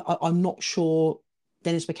test, and I'm not sure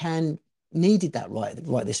Dennis McCann needed that right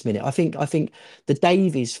this minute. I think the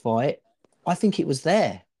Davies fight, I think it was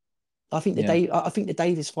there. I think the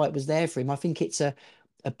Davies fight was there for him. I think it's a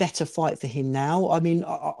a better fight for him now. I mean,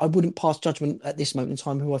 I wouldn't pass judgment at this moment in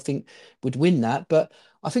time who I think would win that, but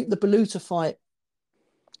I think the Baluta fight,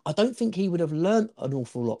 I don't think he would have learnt an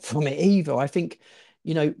awful lot from it either. I think,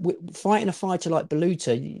 fighting a fighter like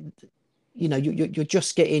Baluta, you're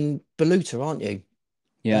just getting Baluta, aren't you?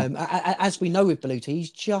 Yeah. As we know with Baluta,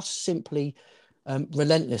 he's just simply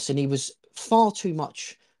relentless, and he was far too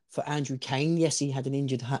much for Andrew Kane. Yes, he had an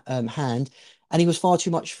injured hand, and he was far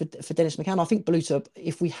too much for Dennis McCann. I think Baluta,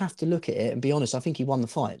 if we have to look at it and be honest, I think he won the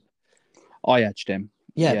fight. I edged him.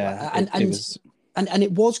 Yeah, it was. And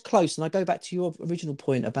it was close. And I go back to your original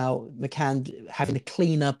point about McCann having a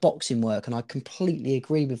cleaner boxing work, and I completely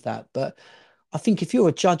agree with that. But I think if you're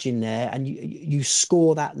a judge in there and you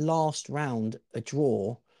score that last round a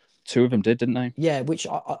draw, two of them did, didn't they? Yeah, which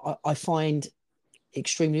I find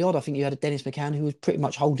extremely odd. I think you had a Dennis McCann who was pretty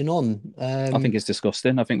much holding on. I think it's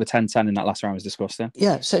disgusting. I think the 10-10 in that last round was disgusting.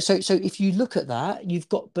 Yeah, so if you look at that, you've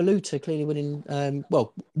got Baluta clearly winning.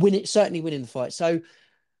 Certainly winning the fight. So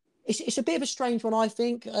it's a bit of a strange one, I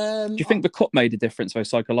think. Do you think the cut made a difference, though,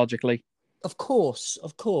 psychologically? Of course,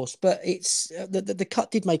 but it's the cut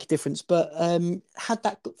did make a difference. But had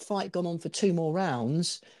that fight gone on for 2 more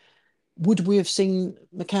rounds, would we have seen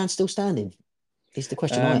McCann still standing? Is the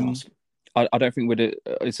question I ask. I don't think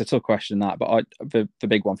it's a tough question, that, but the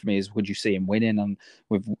big one for me is, would you see him winning? And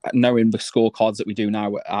with knowing the scorecards that we do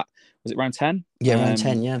now, was it round 10? Yeah, round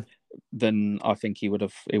 10. Yeah. Then I think he would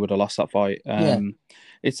have lost that fight. Yeah.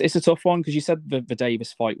 It's a tough one, because you said the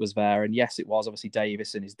Davis fight was there, and yes, it was. Obviously,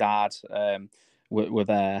 Davis and his dad were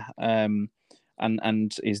there.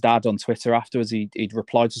 And his dad on Twitter afterwards, he'd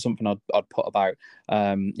replied to something I'd put about,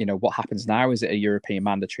 what happens now? Is it a European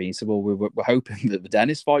mandatory? He said, well, we're hoping that the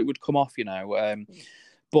Dennis fight would come off,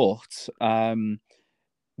 but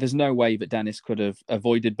there's no way that Dennis could have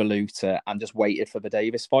avoided Baluta and just waited for the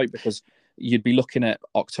Davis fight, because you'd be looking at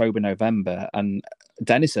October, November, and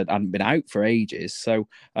Dennis hadn't been out for ages. So,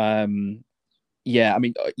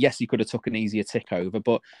 yes, he could have took an easier tick over,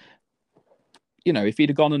 but if he'd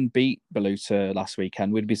have gone and beat Baluta last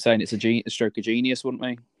weekend, we'd be saying it's a stroke of genius, wouldn't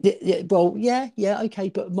we? Yeah, okay.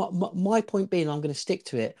 But my point being, I'm going to stick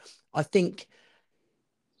to it. I think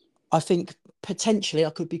potentially I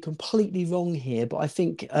could be completely wrong here, but I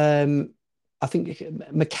think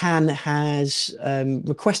McCann has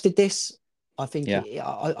requested this. I think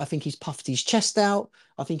I think he's puffed his chest out.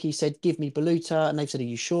 I think he said, "Give me Baluta," and they've said, "Are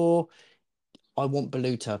you sure?" I want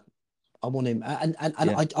Baluta. I want him, and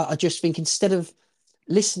I just think, instead of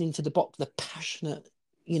listening to the passionate,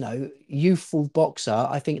 youthful boxer,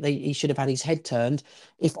 I think he should have had his head turned.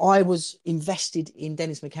 If I was invested in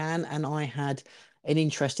Dennis McCann and I had an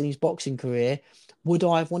interest in his boxing career, would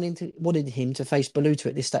I have wanted him to face Baluta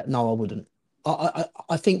at this stage? No, I wouldn't. I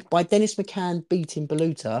think by Dennis McCann beating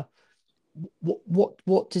Baluta,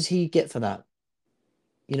 what does he get for that?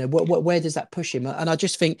 Where does that push him? And I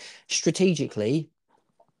just think strategically,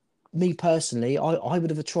 me personally, I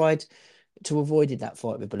would have tried to avoid that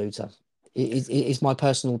fight with Baluta. It is my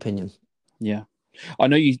personal opinion. Yeah, I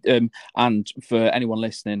know you. And for anyone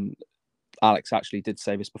listening, Alex actually did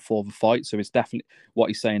say this before the fight, so it's definitely what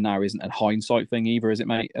he's saying now isn't a hindsight thing either, is it,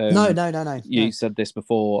 mate? No. You said this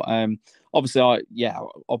before.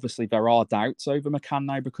 Obviously there are doubts over McCann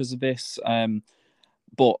now because of this.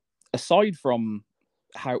 But aside from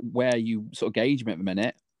where you sort of gauge him at the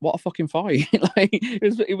minute, what a fucking fight!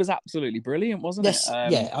 It was absolutely brilliant, wasn't it?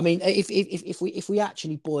 Yeah. I mean, if we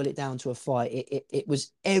actually boil it down to a fight, it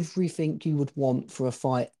was everything you would want for a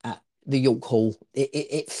fight at the York Hall.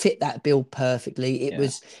 It fit that bill perfectly.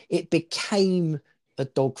 It became a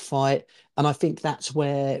dogfight, and I think that's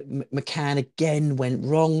where McCann again went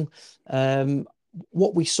wrong.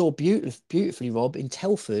 What we saw beautifully, Rob, in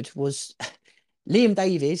Telford was Liam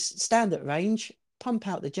Davies stand at range, pump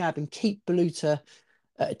out the jab, and keep Baluta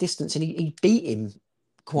at a distance, and he beat him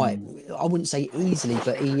quite, I wouldn't say easily,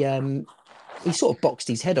 but he sort of boxed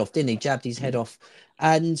his head off, didn't he? Jabbed his head off.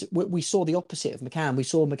 And we saw the opposite of McCann. We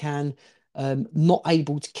saw McCann not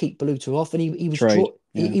able to keep Baluta off, and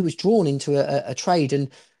he was drawn into a trade.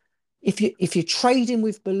 And if you're trading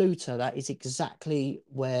with Baluta, that is exactly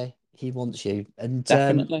where he wants you. And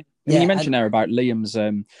definitely. You mentioned there about Liam's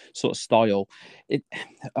sort of style.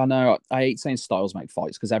 I know I hate saying styles make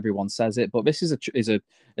fights because everyone says it, but this is a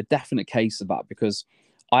definite case of that, because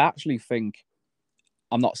I actually think,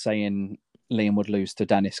 I'm not saying Liam would lose to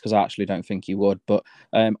Dennis, because I actually don't think he would, but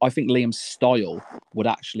I think Liam's style would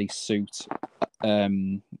actually suit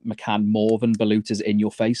McCann more than Baluta's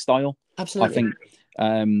in-your-face style. Absolutely. I think,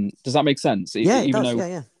 does that make sense? Yeah,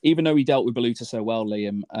 even though he dealt with Baluta so well,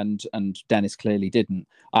 Liam, and Dennis clearly didn't,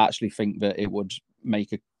 I actually think that it would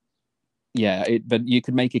make but you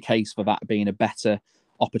could make a case for that being a better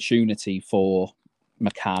opportunity for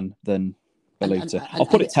McCann than BALUTA. I'll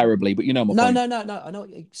put it terribly, but you know my point. No. I know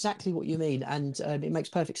exactly what you mean, and it makes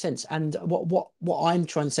perfect sense. And what I'm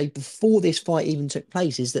trying to say before this fight even took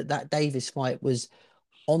place is that Davis fight was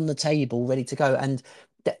on the table, ready to go, and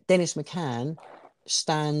Dennis McCann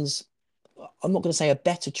stands. I'm not going to say a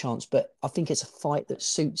better chance, but I think it's a fight that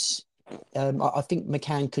suits. I think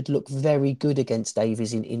McCann could look very good against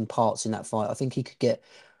Davies in parts in that fight. I think he could get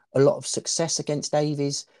a lot of success against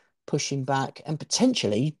Davies, push him back, and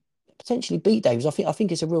potentially beat Davies. I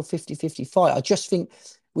think it's a real 50-50 fight. I just think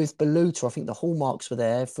with BALUTA, I think the hallmarks were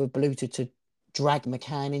there for BALUTA to drag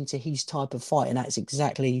McCann into his type of fight, and that's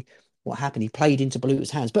exactly what happened. He played into BALUTA's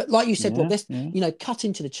hands. But like you said, Rob, let's cut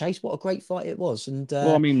into the chase. What a great fight it was. And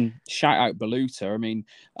well, I mean, shout out BALUTA. I mean,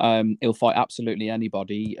 he'll fight absolutely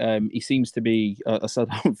anybody. He seems to be, I said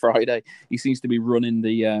on Friday, he seems to be running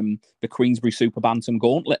the Queensbury Super Bantam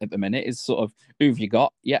Gauntlet at the minute. Is sort of, who have you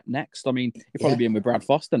got? Yep, next. I mean, he'll probably be in with Brad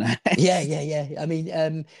Foster next. Yeah. I mean,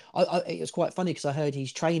 it was quite funny because I heard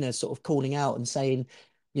his trainer sort of calling out and saying,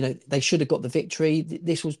 they should have got the victory.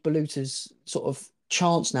 This was BALUTA's sort of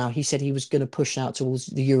chance now. He said he was going to push out towards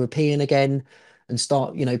the European again and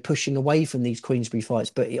start, pushing away from these Queensbury fights.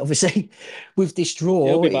 But obviously, with this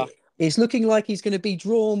draw, it's looking like he's going to be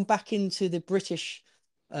drawn back into the British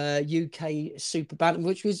UK Super Bantam,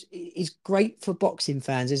 which is great for boxing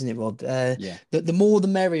fans, isn't it, Rob? The more the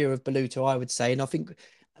merrier of BALUTA, I would say. And I think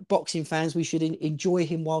boxing fans, we should enjoy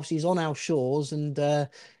him whilst he's on our shores and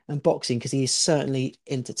boxing, because he is certainly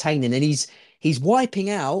entertaining, and he's wiping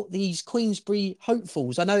out these Queensbury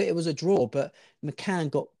hopefuls. I know it was a draw, but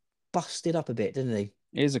McCann got busted up a bit, didn't he?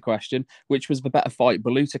 Here's a question: which was the better fight,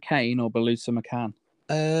 BALUTA Kane or BALUTA McCann?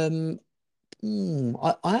 I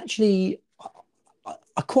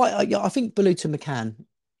think BALUTA McCann.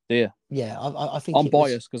 Yeah, I think I'm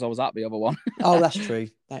biased because I was at the other one. Oh, that's true.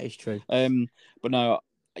 That is true. But no,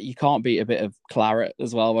 you can't beat a bit of claret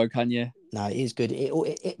as well, though, can you? No, it is good.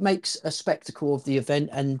 It makes a spectacle of the event,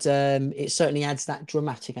 and it certainly adds that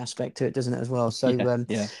dramatic aspect to it, doesn't it, as well? So,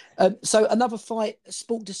 so another fight,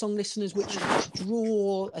 Sport de Song listeners, which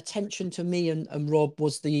draw attention to me and Rob,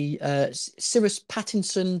 was the Cyrus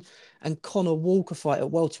Pattinson and Conor Walker fight at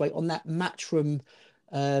welterweight on that Matchroom.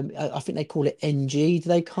 I think they call it NG. Do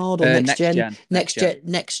they card or next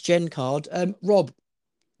gen card? Rob,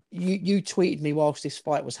 you tweeted me whilst this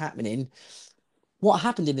fight was happening. What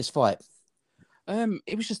happened in this fight?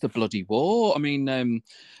 It was just a bloody war. I mean,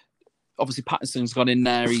 obviously Pattinson's gone in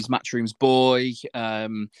there. He's Matchroom's boy.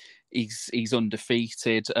 He's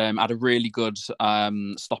undefeated. Had a really good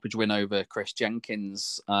stoppage win over Chris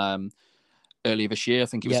Jenkins earlier this year. I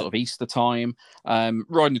think it was sort of Easter time.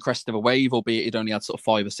 Riding the crest of a wave, albeit he'd only had sort of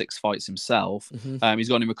 5 or 6 fights himself. He's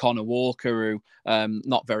gone in with Conor Walker, who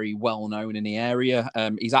not very well known in the area.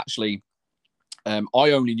 He's actually... I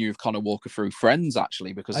only knew of Conor Walker through friends,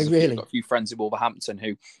 actually, because I've got a few friends in Wolverhampton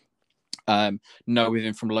who know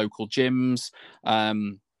him from local gyms.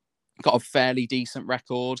 Got a fairly decent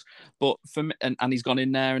record, but for me, and he's gone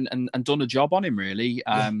in there and done a job on him, really.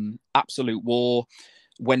 Absolute war.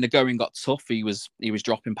 When the going got tough, he was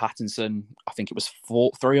dropping Pattinson. I think it was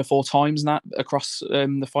 3 or 4 times that across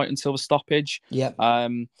the fight until the stoppage.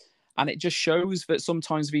 And it just shows that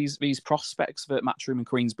sometimes these prospects that Matchroom and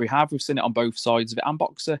Queensbury have, we've seen it on both sides of it. And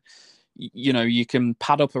Boxer, you can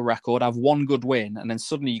pad up a record, have one good win, and then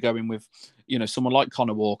suddenly you go in with, someone like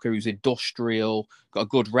Conor Walker, who's industrial, got a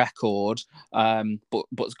good record,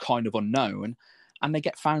 but's kind of unknown, and they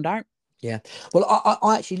get found out. Yeah. Well,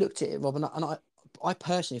 I actually looked at it, Rob, and I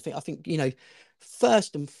personally think,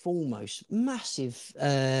 first and foremost, massive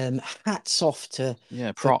hats off to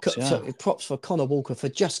props for Conor Walker for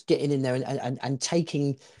just getting in there and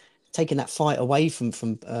taking that fight away from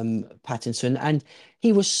Pattinson. And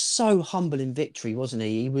he was so humble in victory, wasn't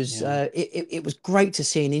he? He was it was great to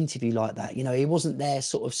see an interview like that. He wasn't there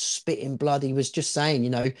sort of spitting blood. He was just saying,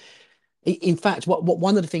 in fact, what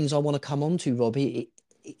one of the things I want to come on to, Rob,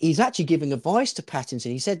 he's actually giving advice to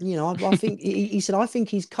Pattinson. He said, I think he said, I think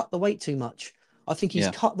he's cut the weight too much. I think he's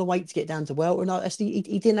cut the weight to get down to welter, and he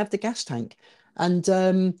didn't have the gas tank. And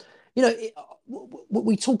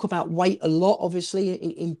we talk about weight a lot, obviously,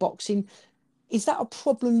 in boxing. Is that a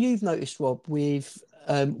problem you've noticed, Rob, with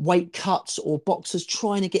weight cuts or boxers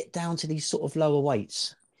trying to get down to these sort of lower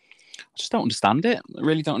weights? I just don't understand it. I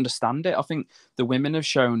really don't understand it. I think the women have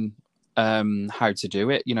shown how to do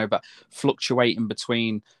it, but fluctuating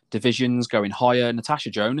between divisions, going higher. Natasha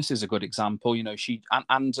Jonas is a good example. She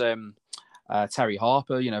and Terry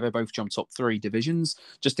Harper. You know, they both jumped up 3 divisions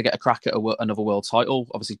just to get a crack at another world title.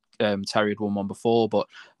 Obviously, Terry had won one before, but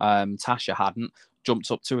Tasha hadn't.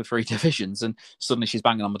 Jumped up 2 or 3 divisions, and suddenly she's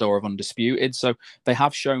banging on the door of undisputed. So they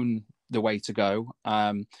have shown the way to go.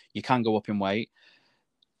 You can go up in weight.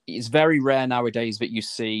 It's very rare nowadays that you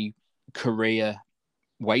see career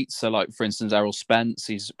weights. So, like, for instance, Errol Spence,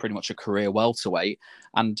 he's pretty much a career welterweight.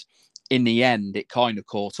 And in the end, it kind of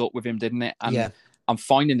caught up with him, didn't it? And I'm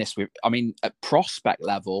finding this at prospect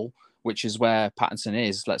level, which is where Pattinson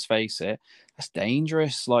is, let's face it, that's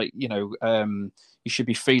dangerous. Like, you know, you should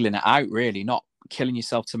be feeling it out, really, not killing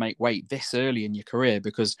yourself to make weight this early in your career,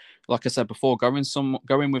 because like I said before, going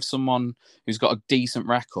with someone who's got a decent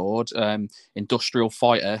record, industrial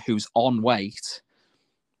fighter who's on weight,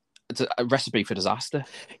 it's a recipe for disaster.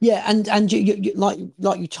 Yeah, and you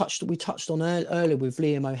we touched on earlier with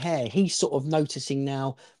Liam O'Hare. He's sort of noticing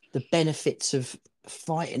now the benefits of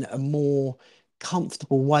fighting at a more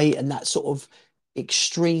comfortable weight, and that sort of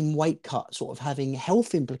extreme weight cut sort of having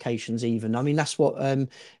health implications even. I mean, that's what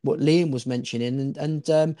Liam was mentioning,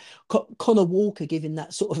 and Conor Walker giving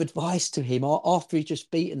that sort of advice to him after he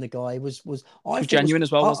just beaten the guy was genuine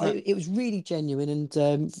as well, wasn't it? It was really genuine and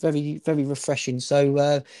very, very refreshing.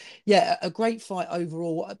 So yeah, a great fight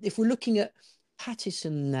overall. If we're looking at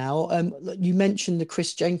Pattinson now, you mentioned the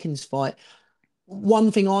Chris Jenkins fight.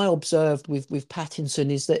 One thing I observed with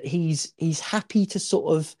Pattinson is that he's happy to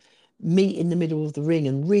sort of meet in the middle of the ring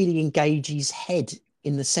and really engage his head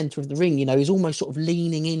in the center of the ring. You know, he's almost sort of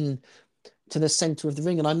leaning in to the center of the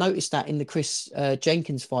ring. And I noticed that in the Chris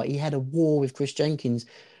Jenkins fight, he had a war with Chris Jenkins.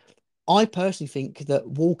 I personally think that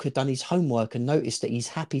Walker done his homework and noticed that he's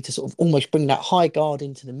happy to sort of almost bring that high guard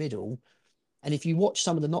into the middle. And if you watch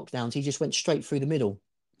some of the knockdowns, he just went straight through the middle.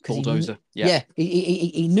 Bulldozer.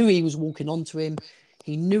 He knew he was walking onto him.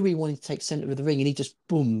 He knew he wanted to take center of the ring, and he just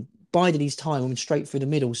bided his time and went straight through the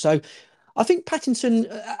middle. So I think Pattinson,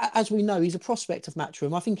 as we know, he's a prospect of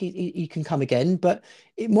Matchroom. I think he can come again, but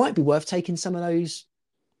it might be worth taking some of those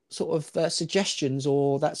sort of suggestions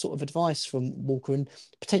or that sort of advice from Walker and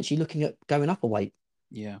potentially looking at going up a weight.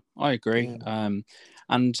 Yeah, I agree. Yeah.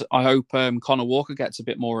 And I hope Conor Walker gets a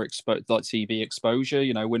bit more TV exposure,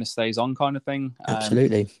 you know, winner stays on kind of thing.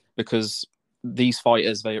 Absolutely. Because these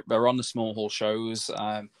fighters, they're on the small hall shows,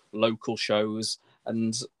 local shows,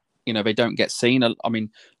 and, you know, they don't get seen. I mean,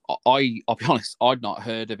 I'll be honest, I'd not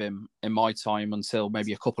heard of him in my time until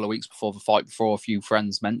maybe a couple of weeks before the fight, before a few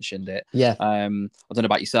friends mentioned it. Yeah. I don't know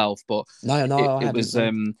about yourself, but it was,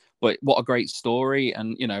 but what a great story.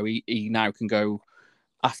 And, you know, he now can go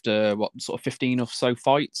after sort of 15 or so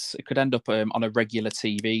fights. It could end up on a regular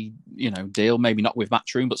TV, you know, deal, maybe not with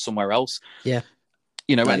Matchroom, but somewhere else. Yeah.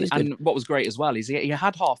 You know, and what was great as well is he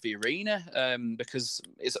had half the arena because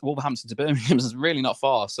it's Wolverhampton to Birmingham is really not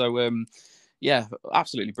far. So, yeah,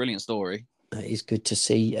 absolutely brilliant story. That is good to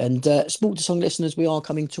see. And Sport to Song listeners, we are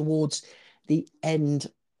coming towards the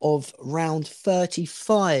end of round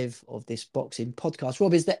 35 of this boxing podcast.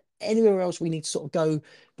 Rob, is there anywhere else we need to sort of go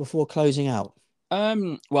before closing out?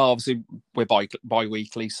 Well, obviously we're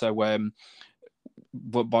bi-weekly, so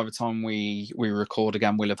but by the time we record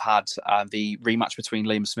again, we'll have had the rematch between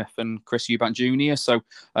Liam Smith and Chris Eubank Jr. So, do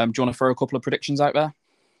you want to throw a couple of predictions out there?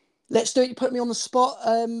 Let's do it. You put me on the spot.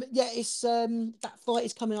 Yeah, it's that fight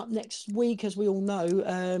is coming up next week, as we all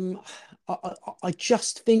know. I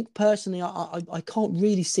just think personally, I can't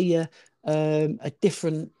really see a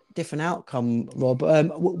different outcome, Rob.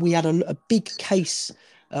 We had a big case.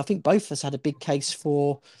 I think both of us had a big case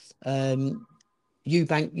for Eubank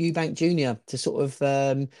Jr. to sort of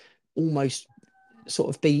almost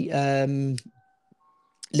sort of beat Liam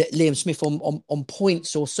Smith on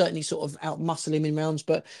points, or certainly sort of outmuscle him in rounds,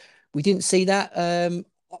 but we didn't see that.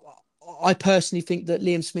 I personally think that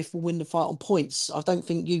Liam Smith will win the fight on points. I don't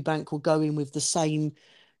think Eubank will go in with the same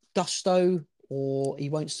gusto, or he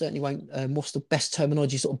certainly won't, what's the best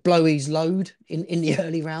terminology, sort of blow his load in the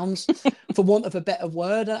early rounds, for want of a better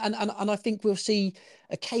word. And I think we'll see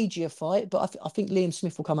a cagier fight, but I think Liam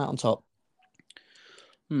Smith will come out on top.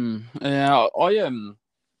 Yeah, I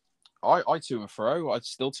to and fro. I'd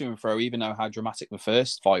still to and fro, even though how dramatic the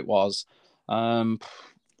first fight was. I'll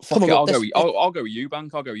go with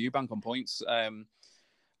Eubank. I'll go Eubank on points.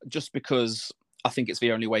 Just because I think it's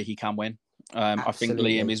the only way he can win. I think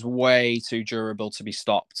Liam is way too durable to be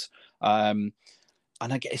stopped. And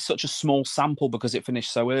I get it's such a small sample because it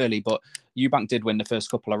finished so early, but Eubank did win the first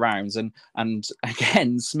couple of rounds, and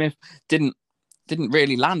again Smith didn't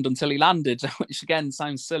really land until he landed, which again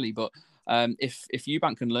sounds silly, but If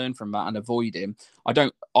Eubank can learn from that and avoid him,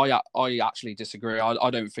 I actually disagree. I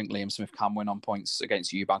don't think Liam Smith can win on points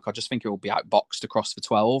against Eubank. I just think he will be outboxed across for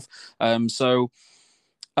 12.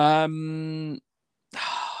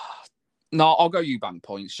 No, I'll go Eubank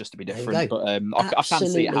points just to be different. But I can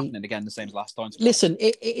see it happening again the same as last time. Listen,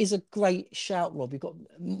 it is a great shout, Rob. You've got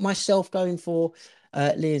myself going for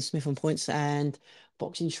Liam Smith on points and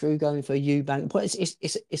Boxing Shrew going for Eubank points.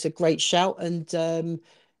 It's a great shout, and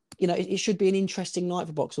it should be an interesting night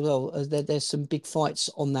for box as well. As there's some big fights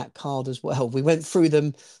on that card as well. We went through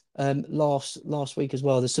them last week as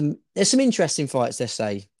well. There's some interesting fights, let's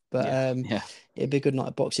say. But it'd be a good night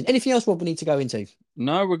of boxing. Anything else, Rob, we need to go into?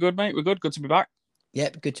 No, we're good, mate. We're good. Good to be back.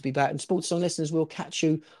 Yep, good to be back. And Sports Song listeners, we'll catch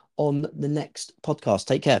you on the next podcast.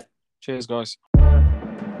 Take care. Cheers, guys.